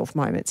pinch yourself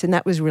moments, and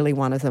that was really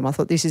one of them. I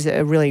thought this is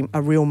a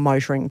real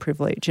motoring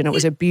privilege, and it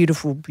was a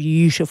beautiful,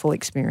 beautiful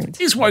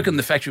experience. Is Woking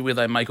the factory where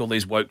they make all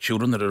these woke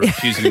children that are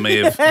accusing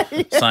me of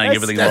saying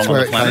everything wrong on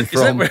the planet? Is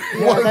that where?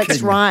 Yeah,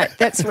 that's right.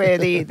 That's where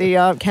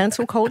the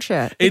cancel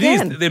culture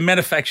began. It is. They're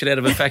manufactured out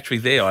of a factory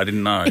there. I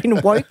didn't know.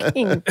 In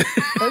Woking.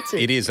 That's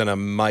it. It is an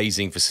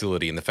amazing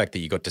facility, and the fact that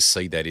you got to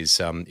see that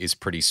is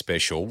pretty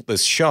special. The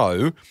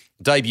show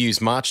debuts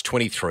March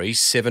 23,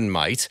 7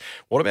 Mate.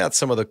 What about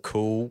some of the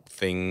cool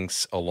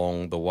things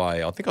along the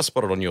way? I think I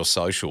spotted on your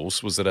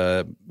socials. Was it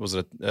a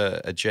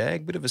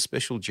Jag? Bit of a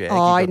special Jag?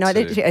 Oh, no,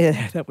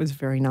 that was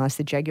very nice,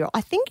 the Jaguar. I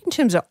think in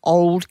terms of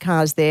old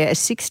cars there, a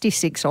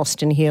 66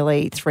 Austin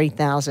Healey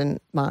 3000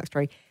 Mark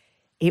III,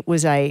 it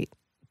was a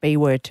B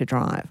word to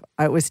drive.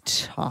 It was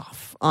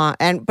tough.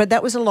 But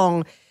that was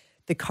along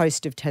the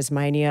coast of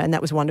Tasmania, and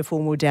that was wonderful.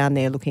 And we were down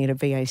there looking at a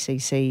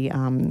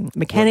VACC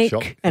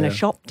mechanic and a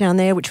shop down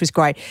there, which was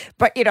great.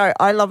 But,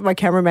 I love my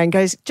cameraman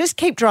goes, just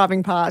keep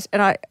driving past.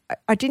 And I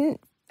didn't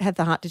have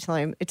the heart to tell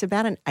him it's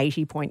about an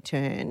 80-point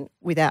turn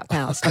without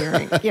power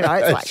steering. It's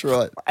That's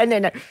right. And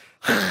then,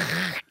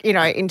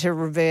 into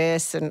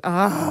reverse and,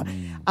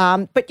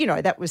 but,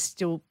 that was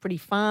still pretty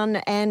fun.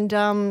 And,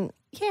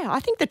 I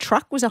think the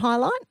truck was a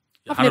highlight.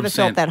 I've 100%. Never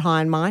felt that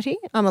high and mighty.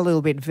 I'm a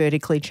little bit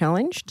vertically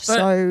challenged,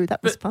 so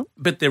that was fun.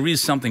 But there is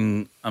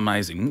something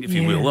amazing, if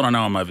you will, and I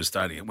know I'm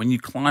overstating it. When you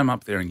climb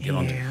up there and get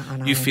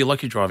on, you feel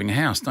like you're driving a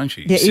house, don't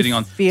you? Yeah, sitting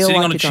on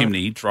a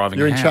chimney, driving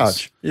a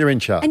house. You're in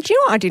charge. And do you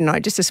know what I didn't know?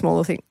 Just a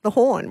smaller thing. The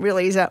horn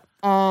really is a.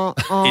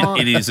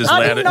 It is as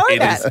loud. I didn't know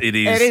that. It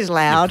is. It is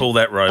loud. You pull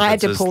that rope. I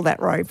had to pull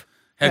that rope.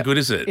 How good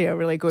is it? Yeah,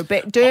 really good.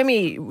 But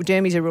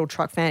Dermy's a real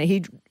truck fan.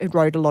 He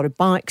rode a lot of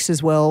bikes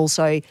as well,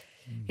 so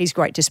he's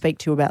great to speak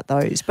to about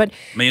those. But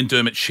me and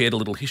Dermot shared a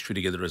little history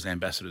together as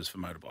ambassadors for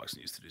motorbikes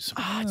and used to do some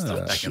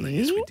stuff back in the day.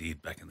 Yes, we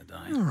did back in the day.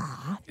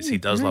 Yes, he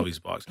does love his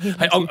bikes.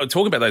 Hey, I'll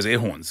talk about those air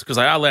horns because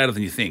they are louder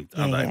than you think,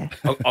 aren't they?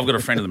 I've got a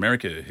friend in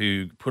America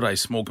who put a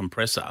small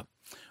compressor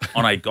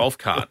on a golf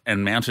cart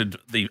and mounted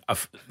the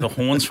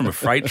horns from a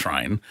freight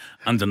train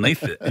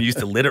underneath it and used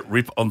to let it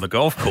rip on the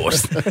golf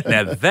course.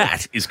 Now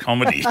that is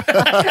comedy.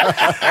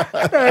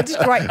 That's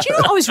great. Do you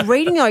know what I was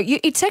reading though?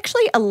 It's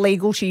actually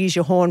illegal to use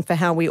your horn for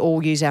how we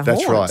all use our horns.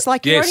 That's right.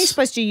 Like you're only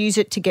supposed to use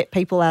it to get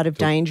people out of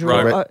danger.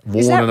 Warn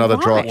another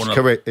driver.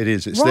 Correct, it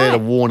is. It's there to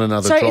warn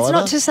another driver. So it's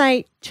not to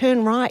say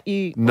turn right.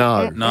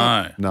 No.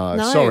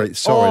 Sorry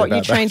about that.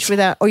 You changed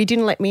without, or you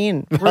didn't let me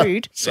in.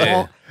 Rude.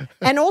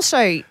 And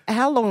also,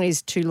 how long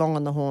is too long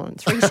on the horn?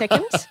 3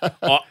 seconds?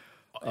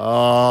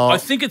 I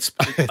think it's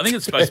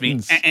supposed to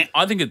be.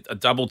 I think a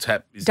double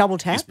tap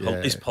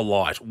is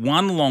polite.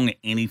 One long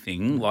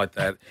anything like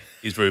that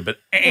is rude.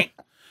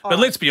 But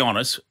let's be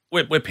honest,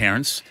 we're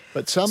parents.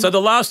 So the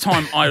last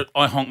time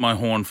I honked my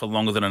horn for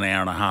longer than an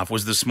hour and a half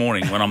was this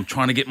morning when I'm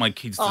trying to get my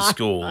kids to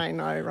school. I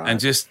know, right? And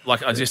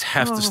I just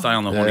have to stay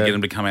on the horn to get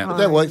them to come out.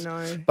 That works.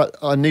 But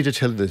I need to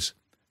tell you this: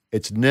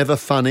 it's never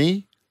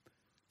funny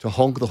to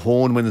honk the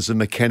horn when there's a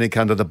mechanic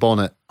under the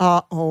bonnet.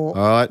 All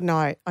right.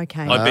 No,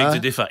 okay. I beg to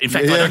differ. In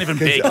fact, I don't even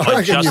beg.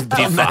 I just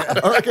differ.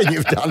 I reckon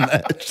you've done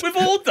that. We've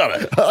all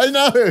done it. I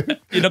know.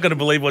 You're not going to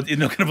believe what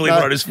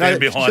I just found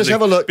behind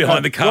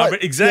the carburetor.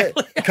 Right,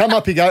 exactly. Yeah, come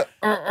up, you go.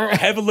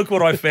 Have a look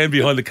what I found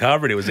behind the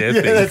carburetor. It was our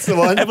thing. That's the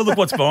one. Have a look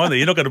what's behind there.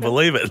 You're not going to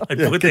believe it.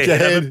 Get your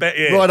hand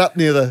right up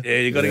near the. Yeah,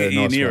 you've got to get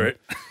you near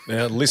it.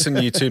 Now, listen,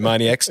 you two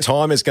maniacs.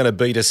 Time is going to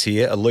beat us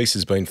here. Elise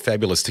has been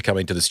fabulous to come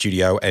into the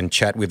studio and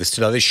chat with us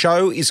today. The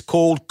show is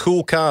called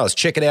Cool Cars.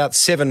 Check it out,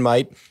 7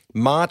 Mate,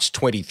 March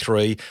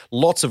 23.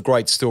 Lots of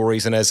great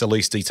stories, and as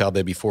Elise detailed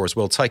there before as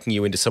well, taking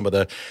you into some of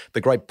the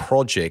great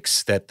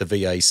projects that the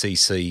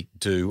VACC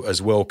do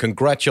as well.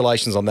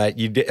 Congratulations on that.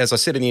 As I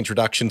said in the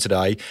introduction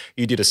today,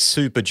 you did a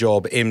super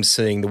job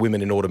emceeing the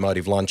Women in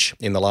Automotive Lunch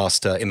in the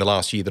last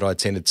year that I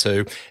attended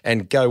to,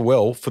 and go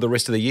well for the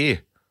rest of the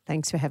year.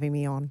 Thanks for having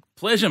me on.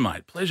 Pleasure,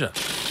 mate. Pleasure.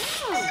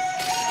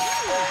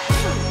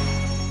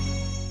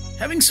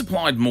 Having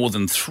supplied more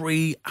than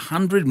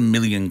 300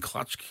 million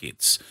clutch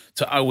kits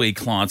to OE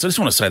clients, I just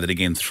want to say that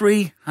again,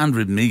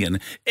 300 million,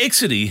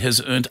 Exidy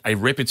has earned a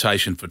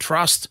reputation for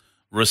trust,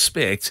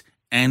 respect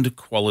and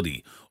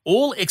quality.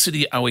 All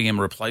Exidy OEM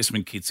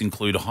replacement kits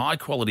include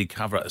high-quality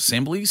cover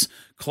assemblies,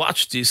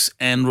 clutch discs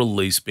and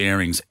release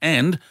bearings,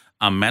 and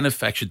are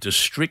manufactured to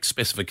strict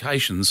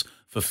specifications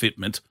for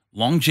fitment,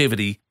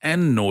 longevity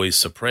and noise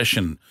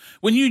suppression.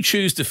 When you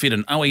choose to fit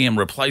an OEM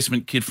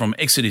replacement kit from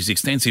Exidy's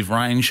extensive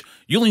range,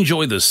 you'll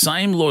enjoy the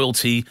same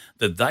loyalty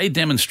that they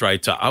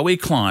demonstrate to OE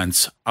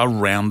clients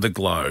around the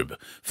globe.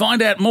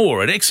 Find out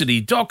more at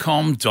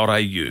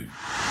exidy.com.au.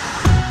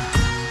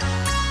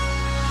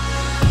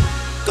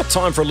 Got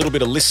time for a little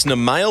bit of listener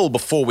mail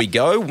before we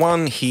go.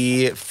 One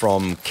here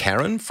from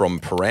Karen from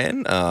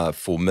Paran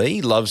for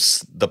me.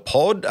 Loves the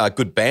pod.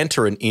 Good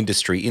banter and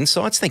industry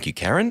insights. Thank you,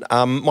 Karen.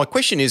 My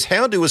question is,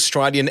 how do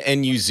Australian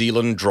and New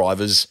Zealand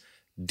drivers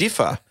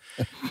differ?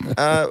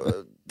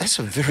 That's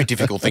a very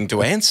difficult thing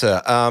to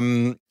answer.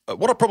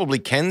 What I probably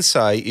can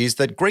say is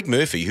that Greg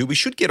Murphy, who we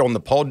should get on the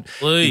pod,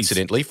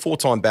 incidentally,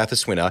 4-time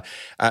Bathurst winner,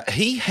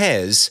 he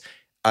has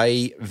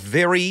a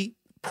very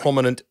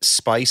prominent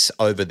space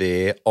over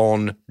there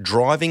on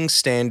driving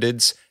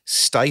standards,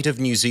 state of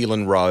New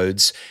Zealand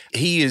roads.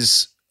 He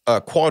is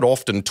quite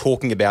often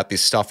talking about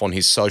this stuff on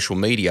his social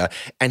media,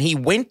 and he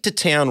went to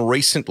town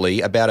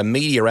recently about a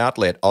media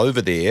outlet over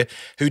there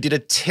who did a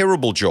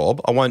terrible job,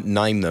 I won't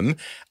name them,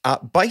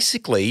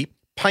 basically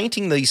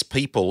painting these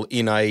people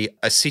in a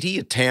city,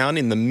 a town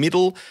in the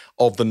middle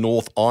of the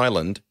North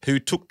Island who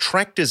took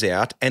tractors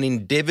out and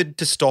endeavoured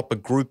to stop a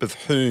group of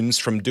hoons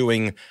from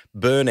doing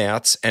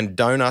burnouts and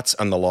donuts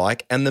and the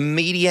like, and the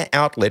media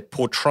outlet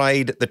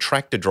portrayed the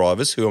tractor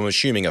drivers, who I'm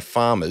assuming are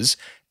farmers,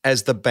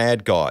 as the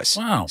bad guys.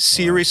 Wow.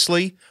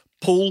 Seriously,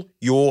 pull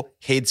your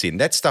heads in.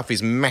 That stuff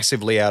is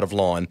massively out of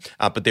line,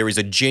 but there is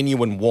a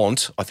genuine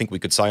want, I think we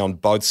could say, on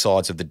both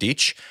sides of the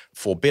ditch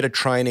for better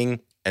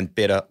training and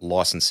better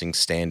licensing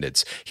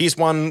standards. Here's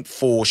one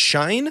for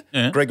Shane,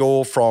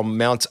 Gregor from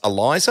Mount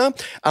Eliza.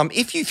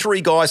 If you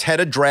three guys had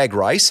a drag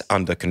race,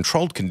 under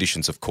controlled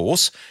conditions, of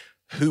course,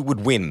 who would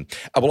win?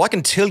 Well, I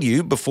can tell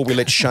you before we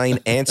let Shane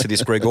answer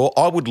this, Gregor,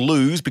 I would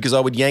lose because I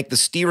would yank the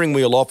steering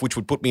wheel off, which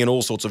would put me in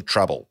all sorts of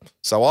trouble.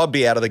 So I'd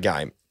be out of the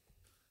game.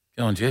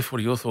 Go on, Jeff. What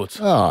are your thoughts?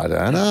 Oh, I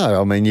don't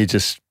know. I mean, you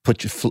just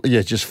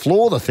just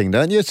floor the thing,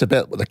 don't you? It's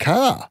about the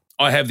car.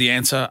 I have the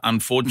answer.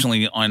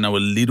 Unfortunately, I know a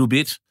little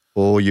bit.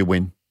 Or you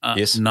win.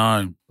 Yes.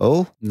 No.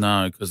 Oh?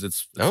 No, because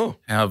it's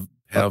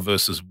power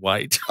versus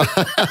weight.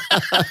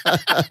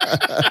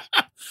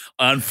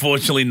 I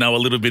unfortunately know a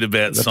little bit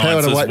about the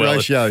science power to weight as well.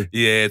 ratio.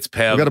 Yeah, it's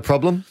power. We got a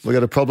problem? We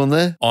got a problem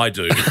there? I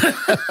do.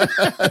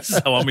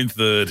 So I'm in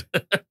third.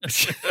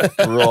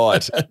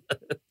 Right.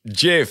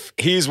 Jeff,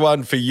 here's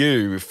one for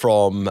you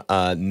from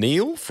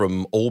Neil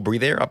from Albury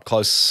there, up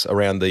close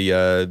around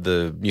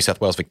the New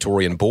South Wales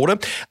Victorian border.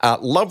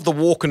 Love the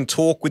walk and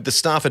talk with the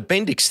staff at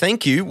Bendix.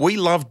 Thank you. We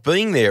loved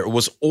being there. It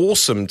was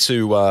awesome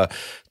to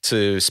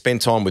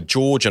spend time with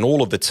George and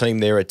all of the team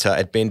there at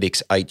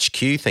Bendix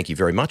HQ. Thank you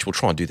very much. We'll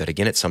try and do that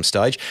again at some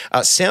stage.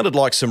 Sounded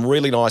like some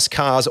really nice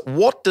cars.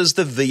 What does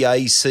the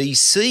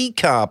VACC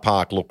car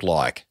park look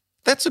like?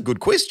 That's a good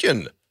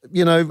question.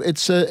 You know,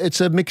 it's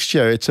a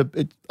mixture.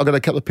 I've got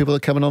a couple of people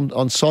that are coming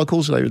on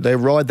cycles. They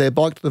ride their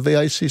bike to the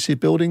VACC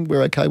building.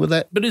 We're okay with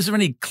that. But is there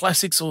any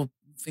classics or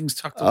things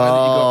tucked away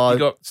that you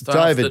got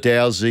David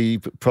Dowsey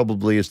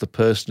probably is the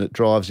person that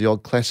drives the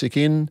odd classic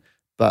in,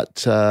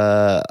 but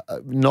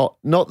not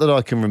that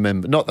I can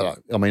remember. Not that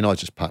I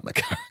just park my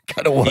car,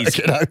 go to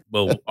work.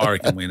 Well, I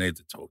reckon we need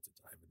to talk to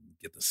David and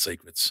get the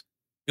secrets.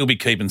 He'll be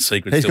keeping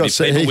secrets. There'll be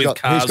people with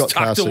cars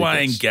tucked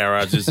away in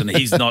garages and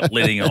he's not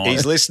letting on.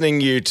 He's listening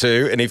you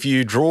two, and if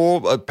you draw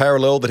a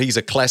parallel that he's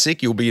a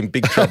classic, you'll be in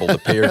big trouble, the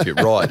pair of you.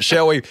 Right.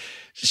 Shall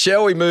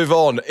we move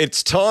on?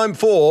 It's time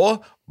for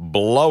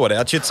Blow It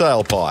Out Your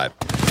Tailpipe.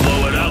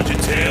 Blow it out your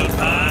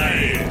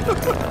tailpipe.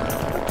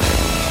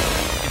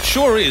 It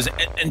sure is.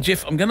 And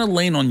Jeff, I'm going to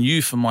lean on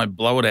you for my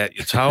blow it out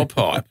your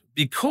tailpipe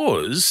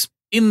because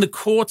in the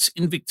courts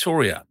in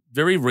Victoria,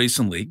 very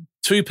recently,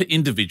 two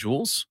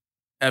individuals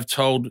have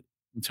told,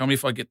 and tell me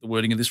if I get the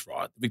wording of this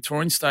right, the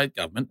Victorian state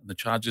government and the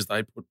charges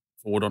they put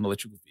forward on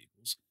electrical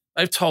vehicles,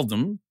 they've told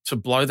them to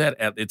blow that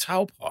out their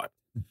tailpipe.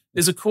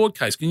 There's a court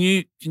case. Can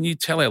you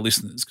tell our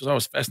listeners, because I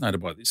was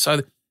fascinated by this.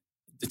 So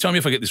tell me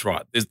if I get this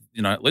right. There's,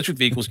 electric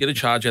vehicles get a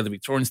charge out of the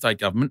Victorian state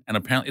government, and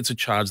apparently it's a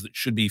charge that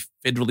should be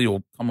federally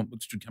or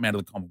should come out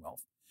of the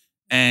Commonwealth.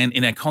 And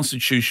in our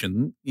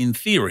constitution, in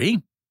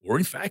theory, or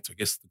in fact, I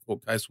guess the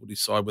court case will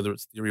decide whether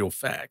it's theory or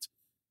fact,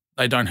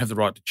 they don't have the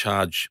right to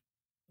charge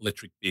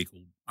electric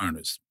vehicle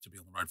owners to be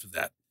on the road for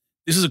that.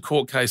 This is a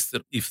court case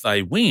that, if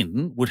they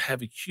win, would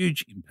have a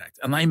huge impact.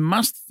 And they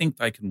must think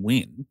they can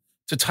win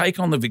to take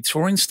on the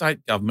Victorian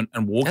state government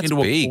and walk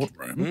into a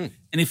courtroom.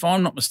 And if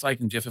I'm not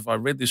mistaken, Jeff, if I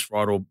read this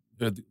right or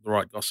heard the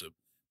right gossip,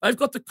 they've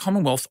got the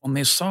Commonwealth on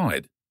their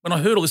side. When I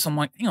heard all this, I'm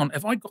like, hang on,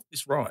 have I got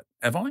this right?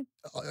 Have I?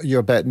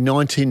 You're about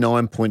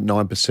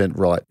 99.9%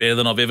 right. Better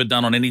than I've ever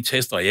done on any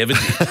test I ever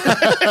did.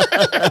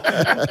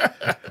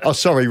 Oh,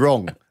 sorry,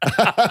 wrong.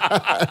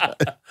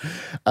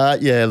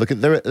 Yeah, look,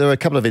 there are a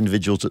couple of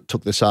individuals that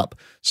took this up.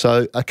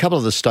 So a couple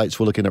of the states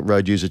were looking at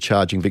road user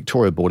charging.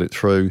 Victoria brought it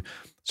through.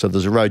 So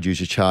there's a road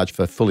user charge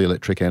for fully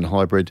electric and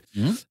hybrid.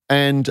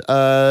 And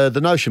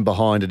the notion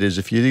behind it is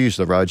if you use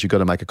the roads, you've got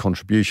to make a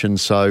contribution.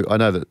 So I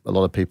know that a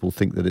lot of people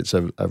think that it's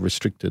a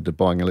restricted to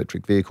buying an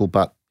electric vehicle,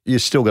 but you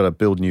still got to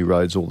build new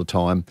roads all the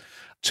time.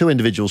 Two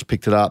individuals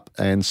picked it up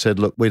and said,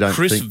 look, we don't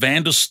Chris think...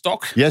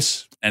 Vanderstock.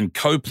 Yes. And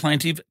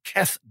co-plaintiff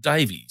Kath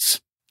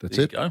Davies. That's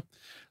there it. You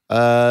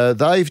go.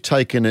 They've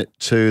taken it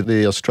to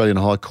the Australian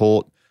High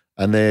Court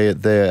and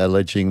they're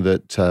alleging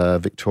that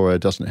Victoria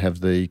doesn't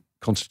have the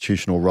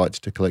constitutional rights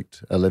to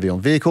collect a levy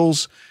on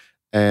vehicles,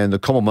 and the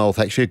Commonwealth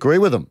actually agree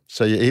with them.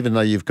 So even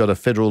though you've got a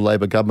federal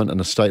Labor government and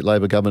a state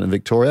Labor government in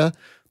Victoria,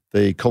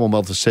 the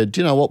Commonwealth has said,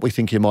 do you know what, we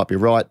think you might be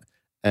right,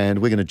 and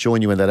we're going to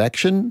join you in that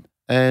action.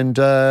 And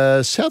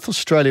South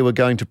Australia were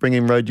going to bring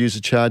in road user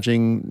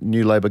charging.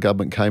 New Labor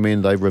government came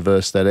in, they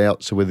reversed that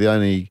out. So we're the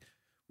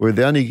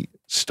only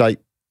state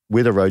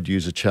with a road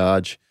user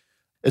charge.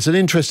 It's an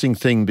interesting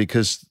thing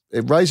because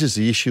it raises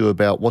the issue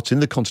about what's in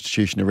the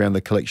Constitution around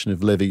the collection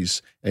of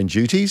levies and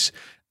duties,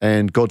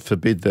 and God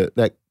forbid that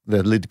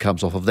the lid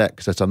comes off of that,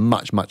 because that's a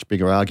much, much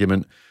bigger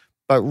argument.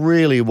 But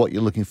really what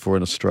you're looking for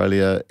in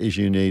Australia is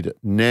you need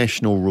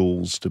national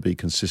rules to be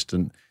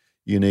consistent.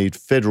 You need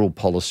federal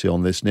policy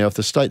on this. Now, if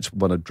the states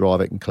want to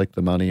drive it and collect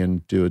the money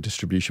and do a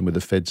distribution with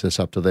the feds, that's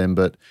up to them.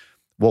 But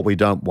what we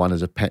don't want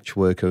is a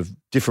patchwork of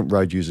different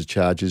road user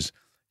charges.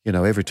 You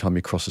know, every time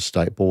you cross a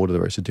state border,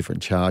 there is a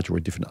different charge or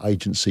a different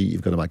agency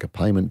you've got to make a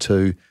payment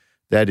to.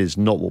 That is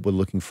not what we're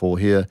looking for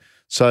here.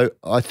 So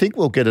I think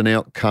we'll get an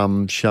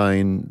outcome,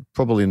 Shane,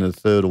 probably in the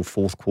third or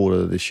fourth quarter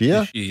of this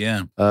year.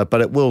 Yeah.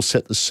 But it will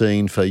set the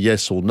scene for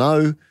yes or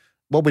no.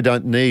 What we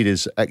don't need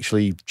is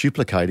actually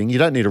duplicating. You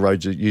don't need a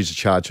road user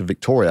charge for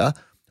Victoria.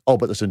 Oh,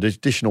 but there's an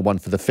additional one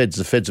for the feds.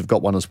 The feds have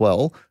got one as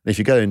well. And if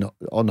you go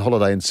on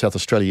holiday in South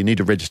Australia, you need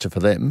to register for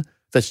them.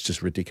 That's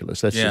just ridiculous.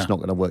 That's just not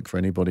going to work for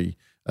anybody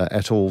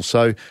at all.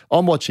 So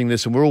I'm watching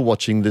this, and we're all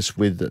watching this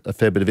with a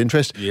fair bit of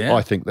interest. Yeah.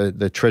 I think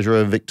the Treasurer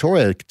of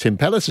Victoria, Tim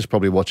Pallas, is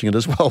probably watching it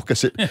as well,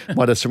 because it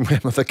might have some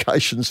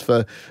ramifications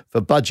for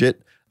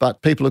budget.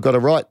 But people have got a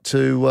right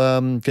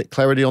to get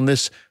clarity on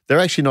this. They're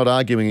actually not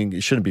arguing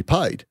it shouldn't be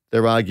paid.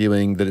 They're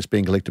arguing that it's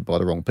being collected by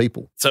the wrong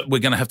people. So we're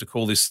going to have to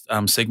call this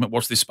segment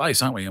Watch This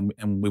Space, aren't we?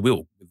 And we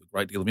will, with a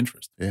great deal of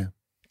interest. Yeah.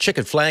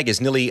 Checkered flag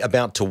is nearly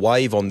about to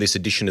wave on this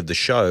edition of the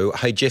show.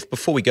 Hey, Jeff,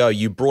 before we go,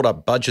 you brought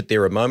up budget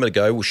there a moment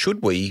ago. Well,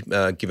 should we,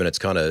 given it's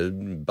kind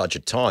of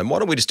budget time, why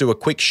don't we just do a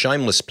quick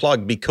shameless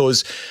plug,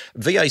 because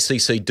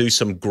VACC do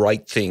some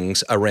great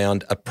things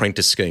around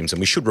apprentice schemes,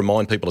 and we should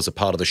remind people as a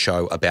part of the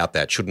show about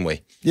that, shouldn't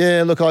we?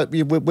 Yeah, look,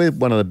 we're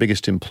one of the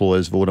biggest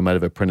employers of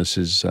automotive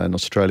apprentices in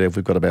Australia.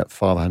 We've got about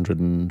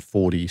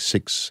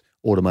 546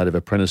 automotive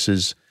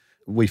apprentices.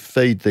 We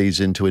feed these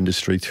into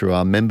industry through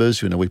our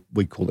members. You know,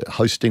 we call it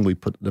hosting. We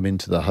put them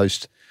into the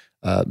host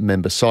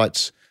member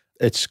sites.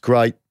 It's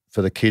great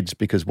for the kids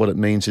because what it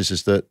means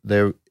is that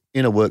they're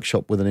in a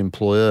workshop with an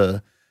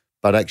employer,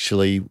 but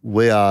actually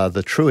we are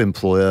the true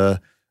employer.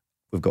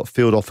 We've got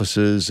field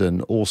officers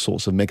and all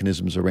sorts of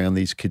mechanisms around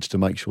these kids to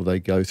make sure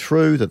they go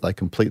through, that they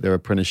complete their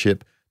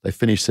apprenticeship, they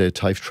finish their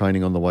TAFE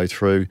training on the way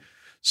through.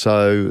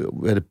 So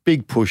we had a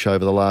big push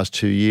over the last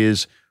 2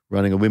 years,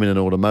 running a Women in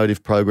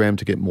Automotive program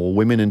to get more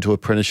women into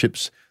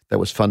apprenticeships. That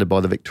was funded by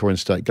the Victorian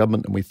State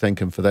Government, and we thank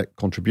them for that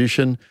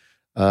contribution.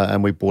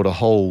 And we brought a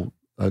whole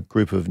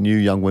group of new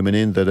young women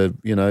in that are,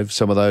 you know,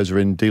 some of those are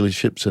in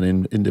dealerships and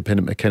in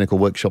independent mechanical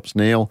workshops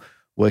now,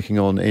 working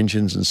on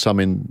engines, and some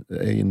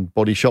in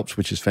body shops,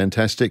 which is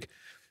fantastic.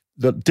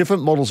 The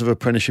different models of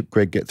apprenticeship,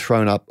 Greg, get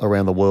thrown up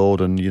around the world,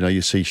 and, you know,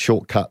 you see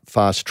shortcut,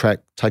 fast track,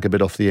 take a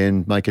bit off the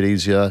end, make it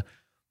easier.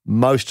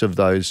 Most of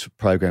those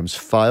programs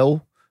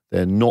fail.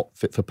 They're not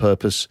fit for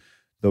purpose.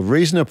 The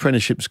reason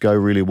apprenticeships go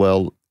really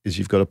well is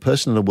you've got a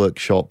person in the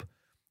workshop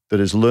that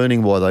is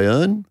learning why they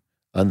earn,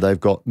 and they've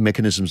got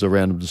mechanisms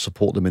around them to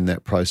support them in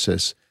that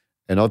process.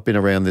 And I've been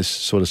around this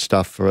sort of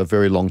stuff for a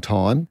very long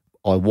time.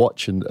 I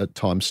watch and at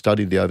times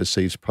study the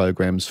overseas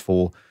programs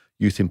for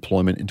youth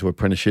employment into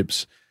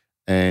apprenticeships,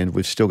 and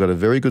we've still got a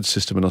very good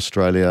system in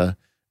Australia.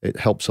 It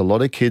helps a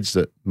lot of kids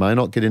that may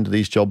not get into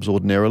these jobs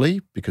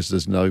ordinarily because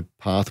there's no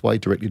pathway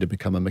directly to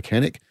become a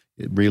mechanic.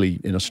 It really,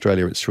 in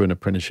Australia, it's through an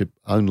apprenticeship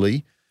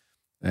only.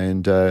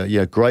 And,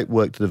 great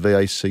work to the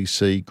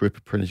VACC Group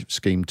Apprenticeship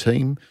Scheme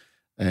team,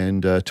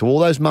 and to all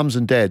those mums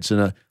and dads.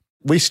 And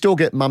we still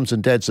get mums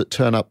and dads that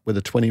turn up with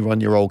a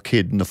 21-year-old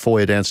kid in the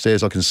foyer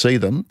downstairs. I can see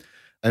them.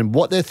 And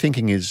what they're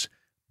thinking is,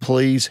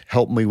 please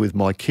help me with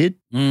my kid.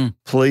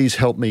 Please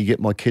help me get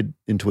my kid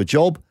into a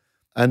job.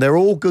 And they're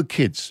all good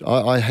kids.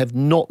 I have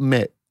not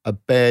met a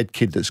bad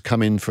kid that's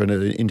come in for an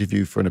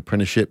interview for an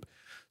apprenticeship.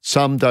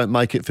 Some don't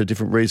make it for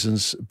different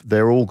reasons.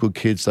 They're all good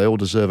kids. They all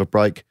deserve a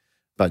break.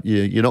 But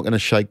you're not going to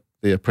shake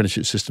the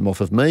apprenticeship system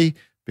off of me,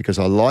 because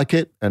I like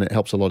it, and it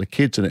helps a lot of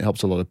kids and it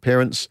helps a lot of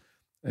parents.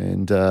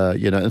 And,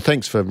 and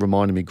thanks for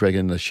reminding me, Greg,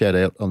 and a shout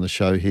out on the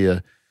show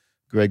here.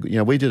 Greg,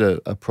 we did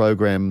a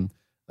program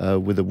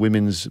with a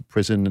women's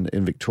prison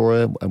in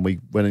Victoria, and we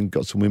went and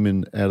got some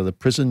women out of the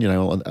prison,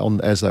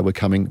 as they were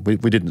coming. We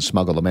didn't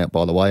smuggle them out,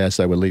 by the way, as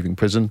they were leaving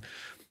prison,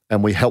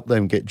 and we helped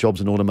them get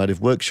jobs in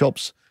automotive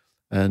workshops.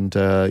 And,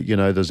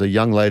 there's a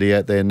young lady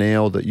out there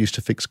now that used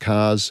to fix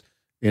cars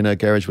in her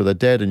garage with her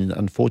dad, and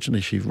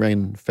unfortunately she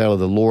ran foul of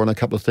the law on a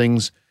couple of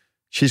things.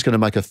 She's going to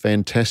make a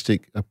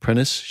fantastic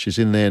apprentice. She's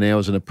in there now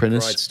as an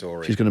apprentice. Great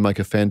story. She's going to make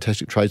a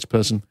fantastic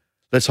tradesperson.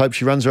 Let's hope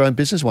she runs her own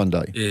business one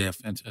day. Yeah,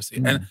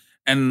 fantastic.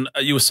 And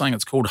you were saying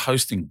it's called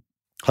hosting.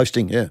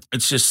 Hosting, yeah.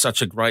 It's just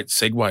such a great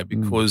segue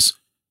because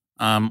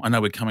I know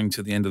we're coming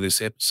to the end of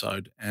this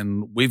episode,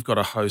 and we've got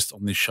a host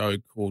on this show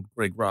called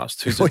Greg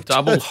Rust, who's a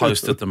double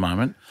host at the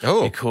moment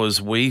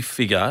because we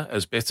figure,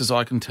 as best as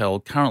I can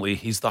tell, currently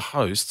he's the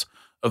host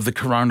of the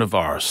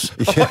coronavirus.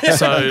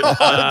 So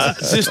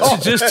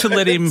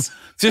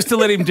just to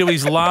let him do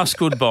his last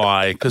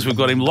goodbye, because we've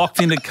got him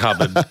locked in a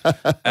cupboard.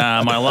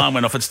 My alarm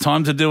went off. It's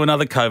time to do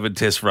another COVID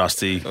test,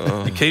 Rusty.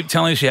 You keep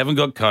telling us you haven't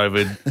got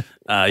COVID.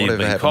 You've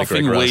been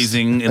coughing,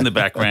 wheezing in the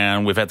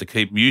background. We've had to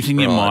keep muting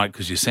your mic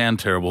because you sound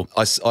terrible.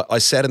 I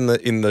sat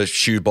in the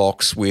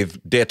shoebox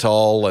with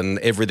Dettol and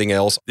everything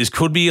else. This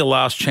could be your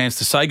last chance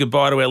to say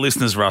goodbye to our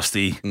listeners,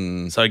 Rusty.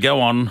 So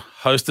go on,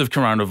 host of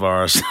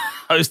coronavirus,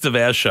 host of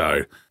our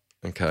show.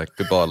 Okay,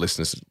 goodbye,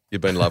 listeners.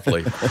 You've been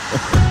lovely.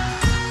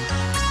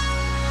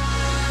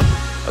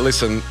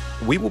 Listen,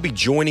 we will be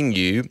joining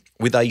you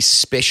with a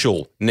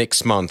special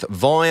next month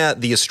via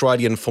the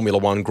Australian Formula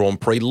One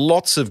Grand Prix.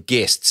 Lots of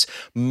guests,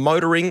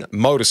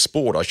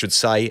 motorsport, I should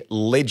say,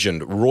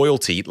 legend,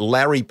 royalty.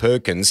 Larry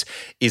Perkins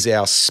is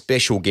our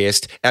special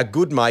guest. Our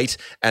good mate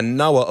and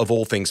knower of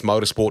all things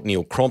motorsport,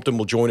 Neil Crompton,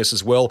 will join us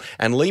as well.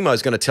 And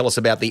Limo's going to tell us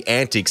about the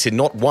antics in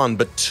not one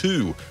but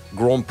two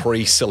Grand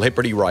Prix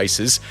celebrity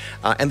races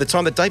and the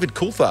time that David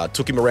Coulthard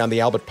took him around the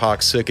Albert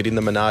Park circuit in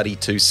the Minardi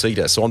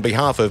two-seater. So on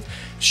behalf of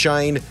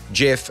Shane,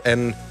 Jeff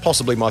and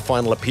possibly my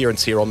final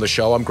appearance here on the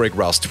show, I'm Greg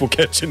Rust. We'll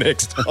catch you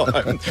next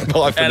time.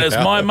 Bye for and now. As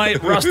my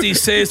mate Rusty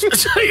says,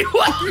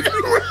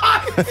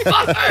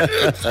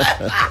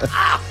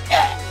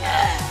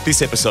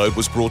 This episode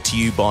was brought to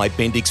you by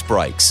Bendix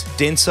Brakes,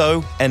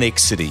 Denso and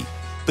Excity.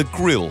 The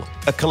Grill,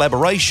 a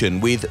collaboration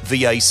with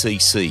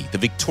VACC, the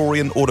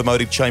Victorian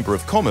Automotive Chamber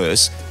of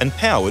Commerce, and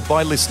powered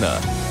by Listener.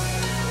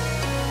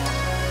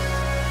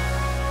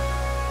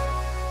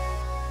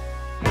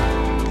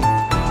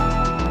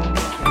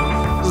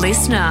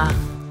 Listener.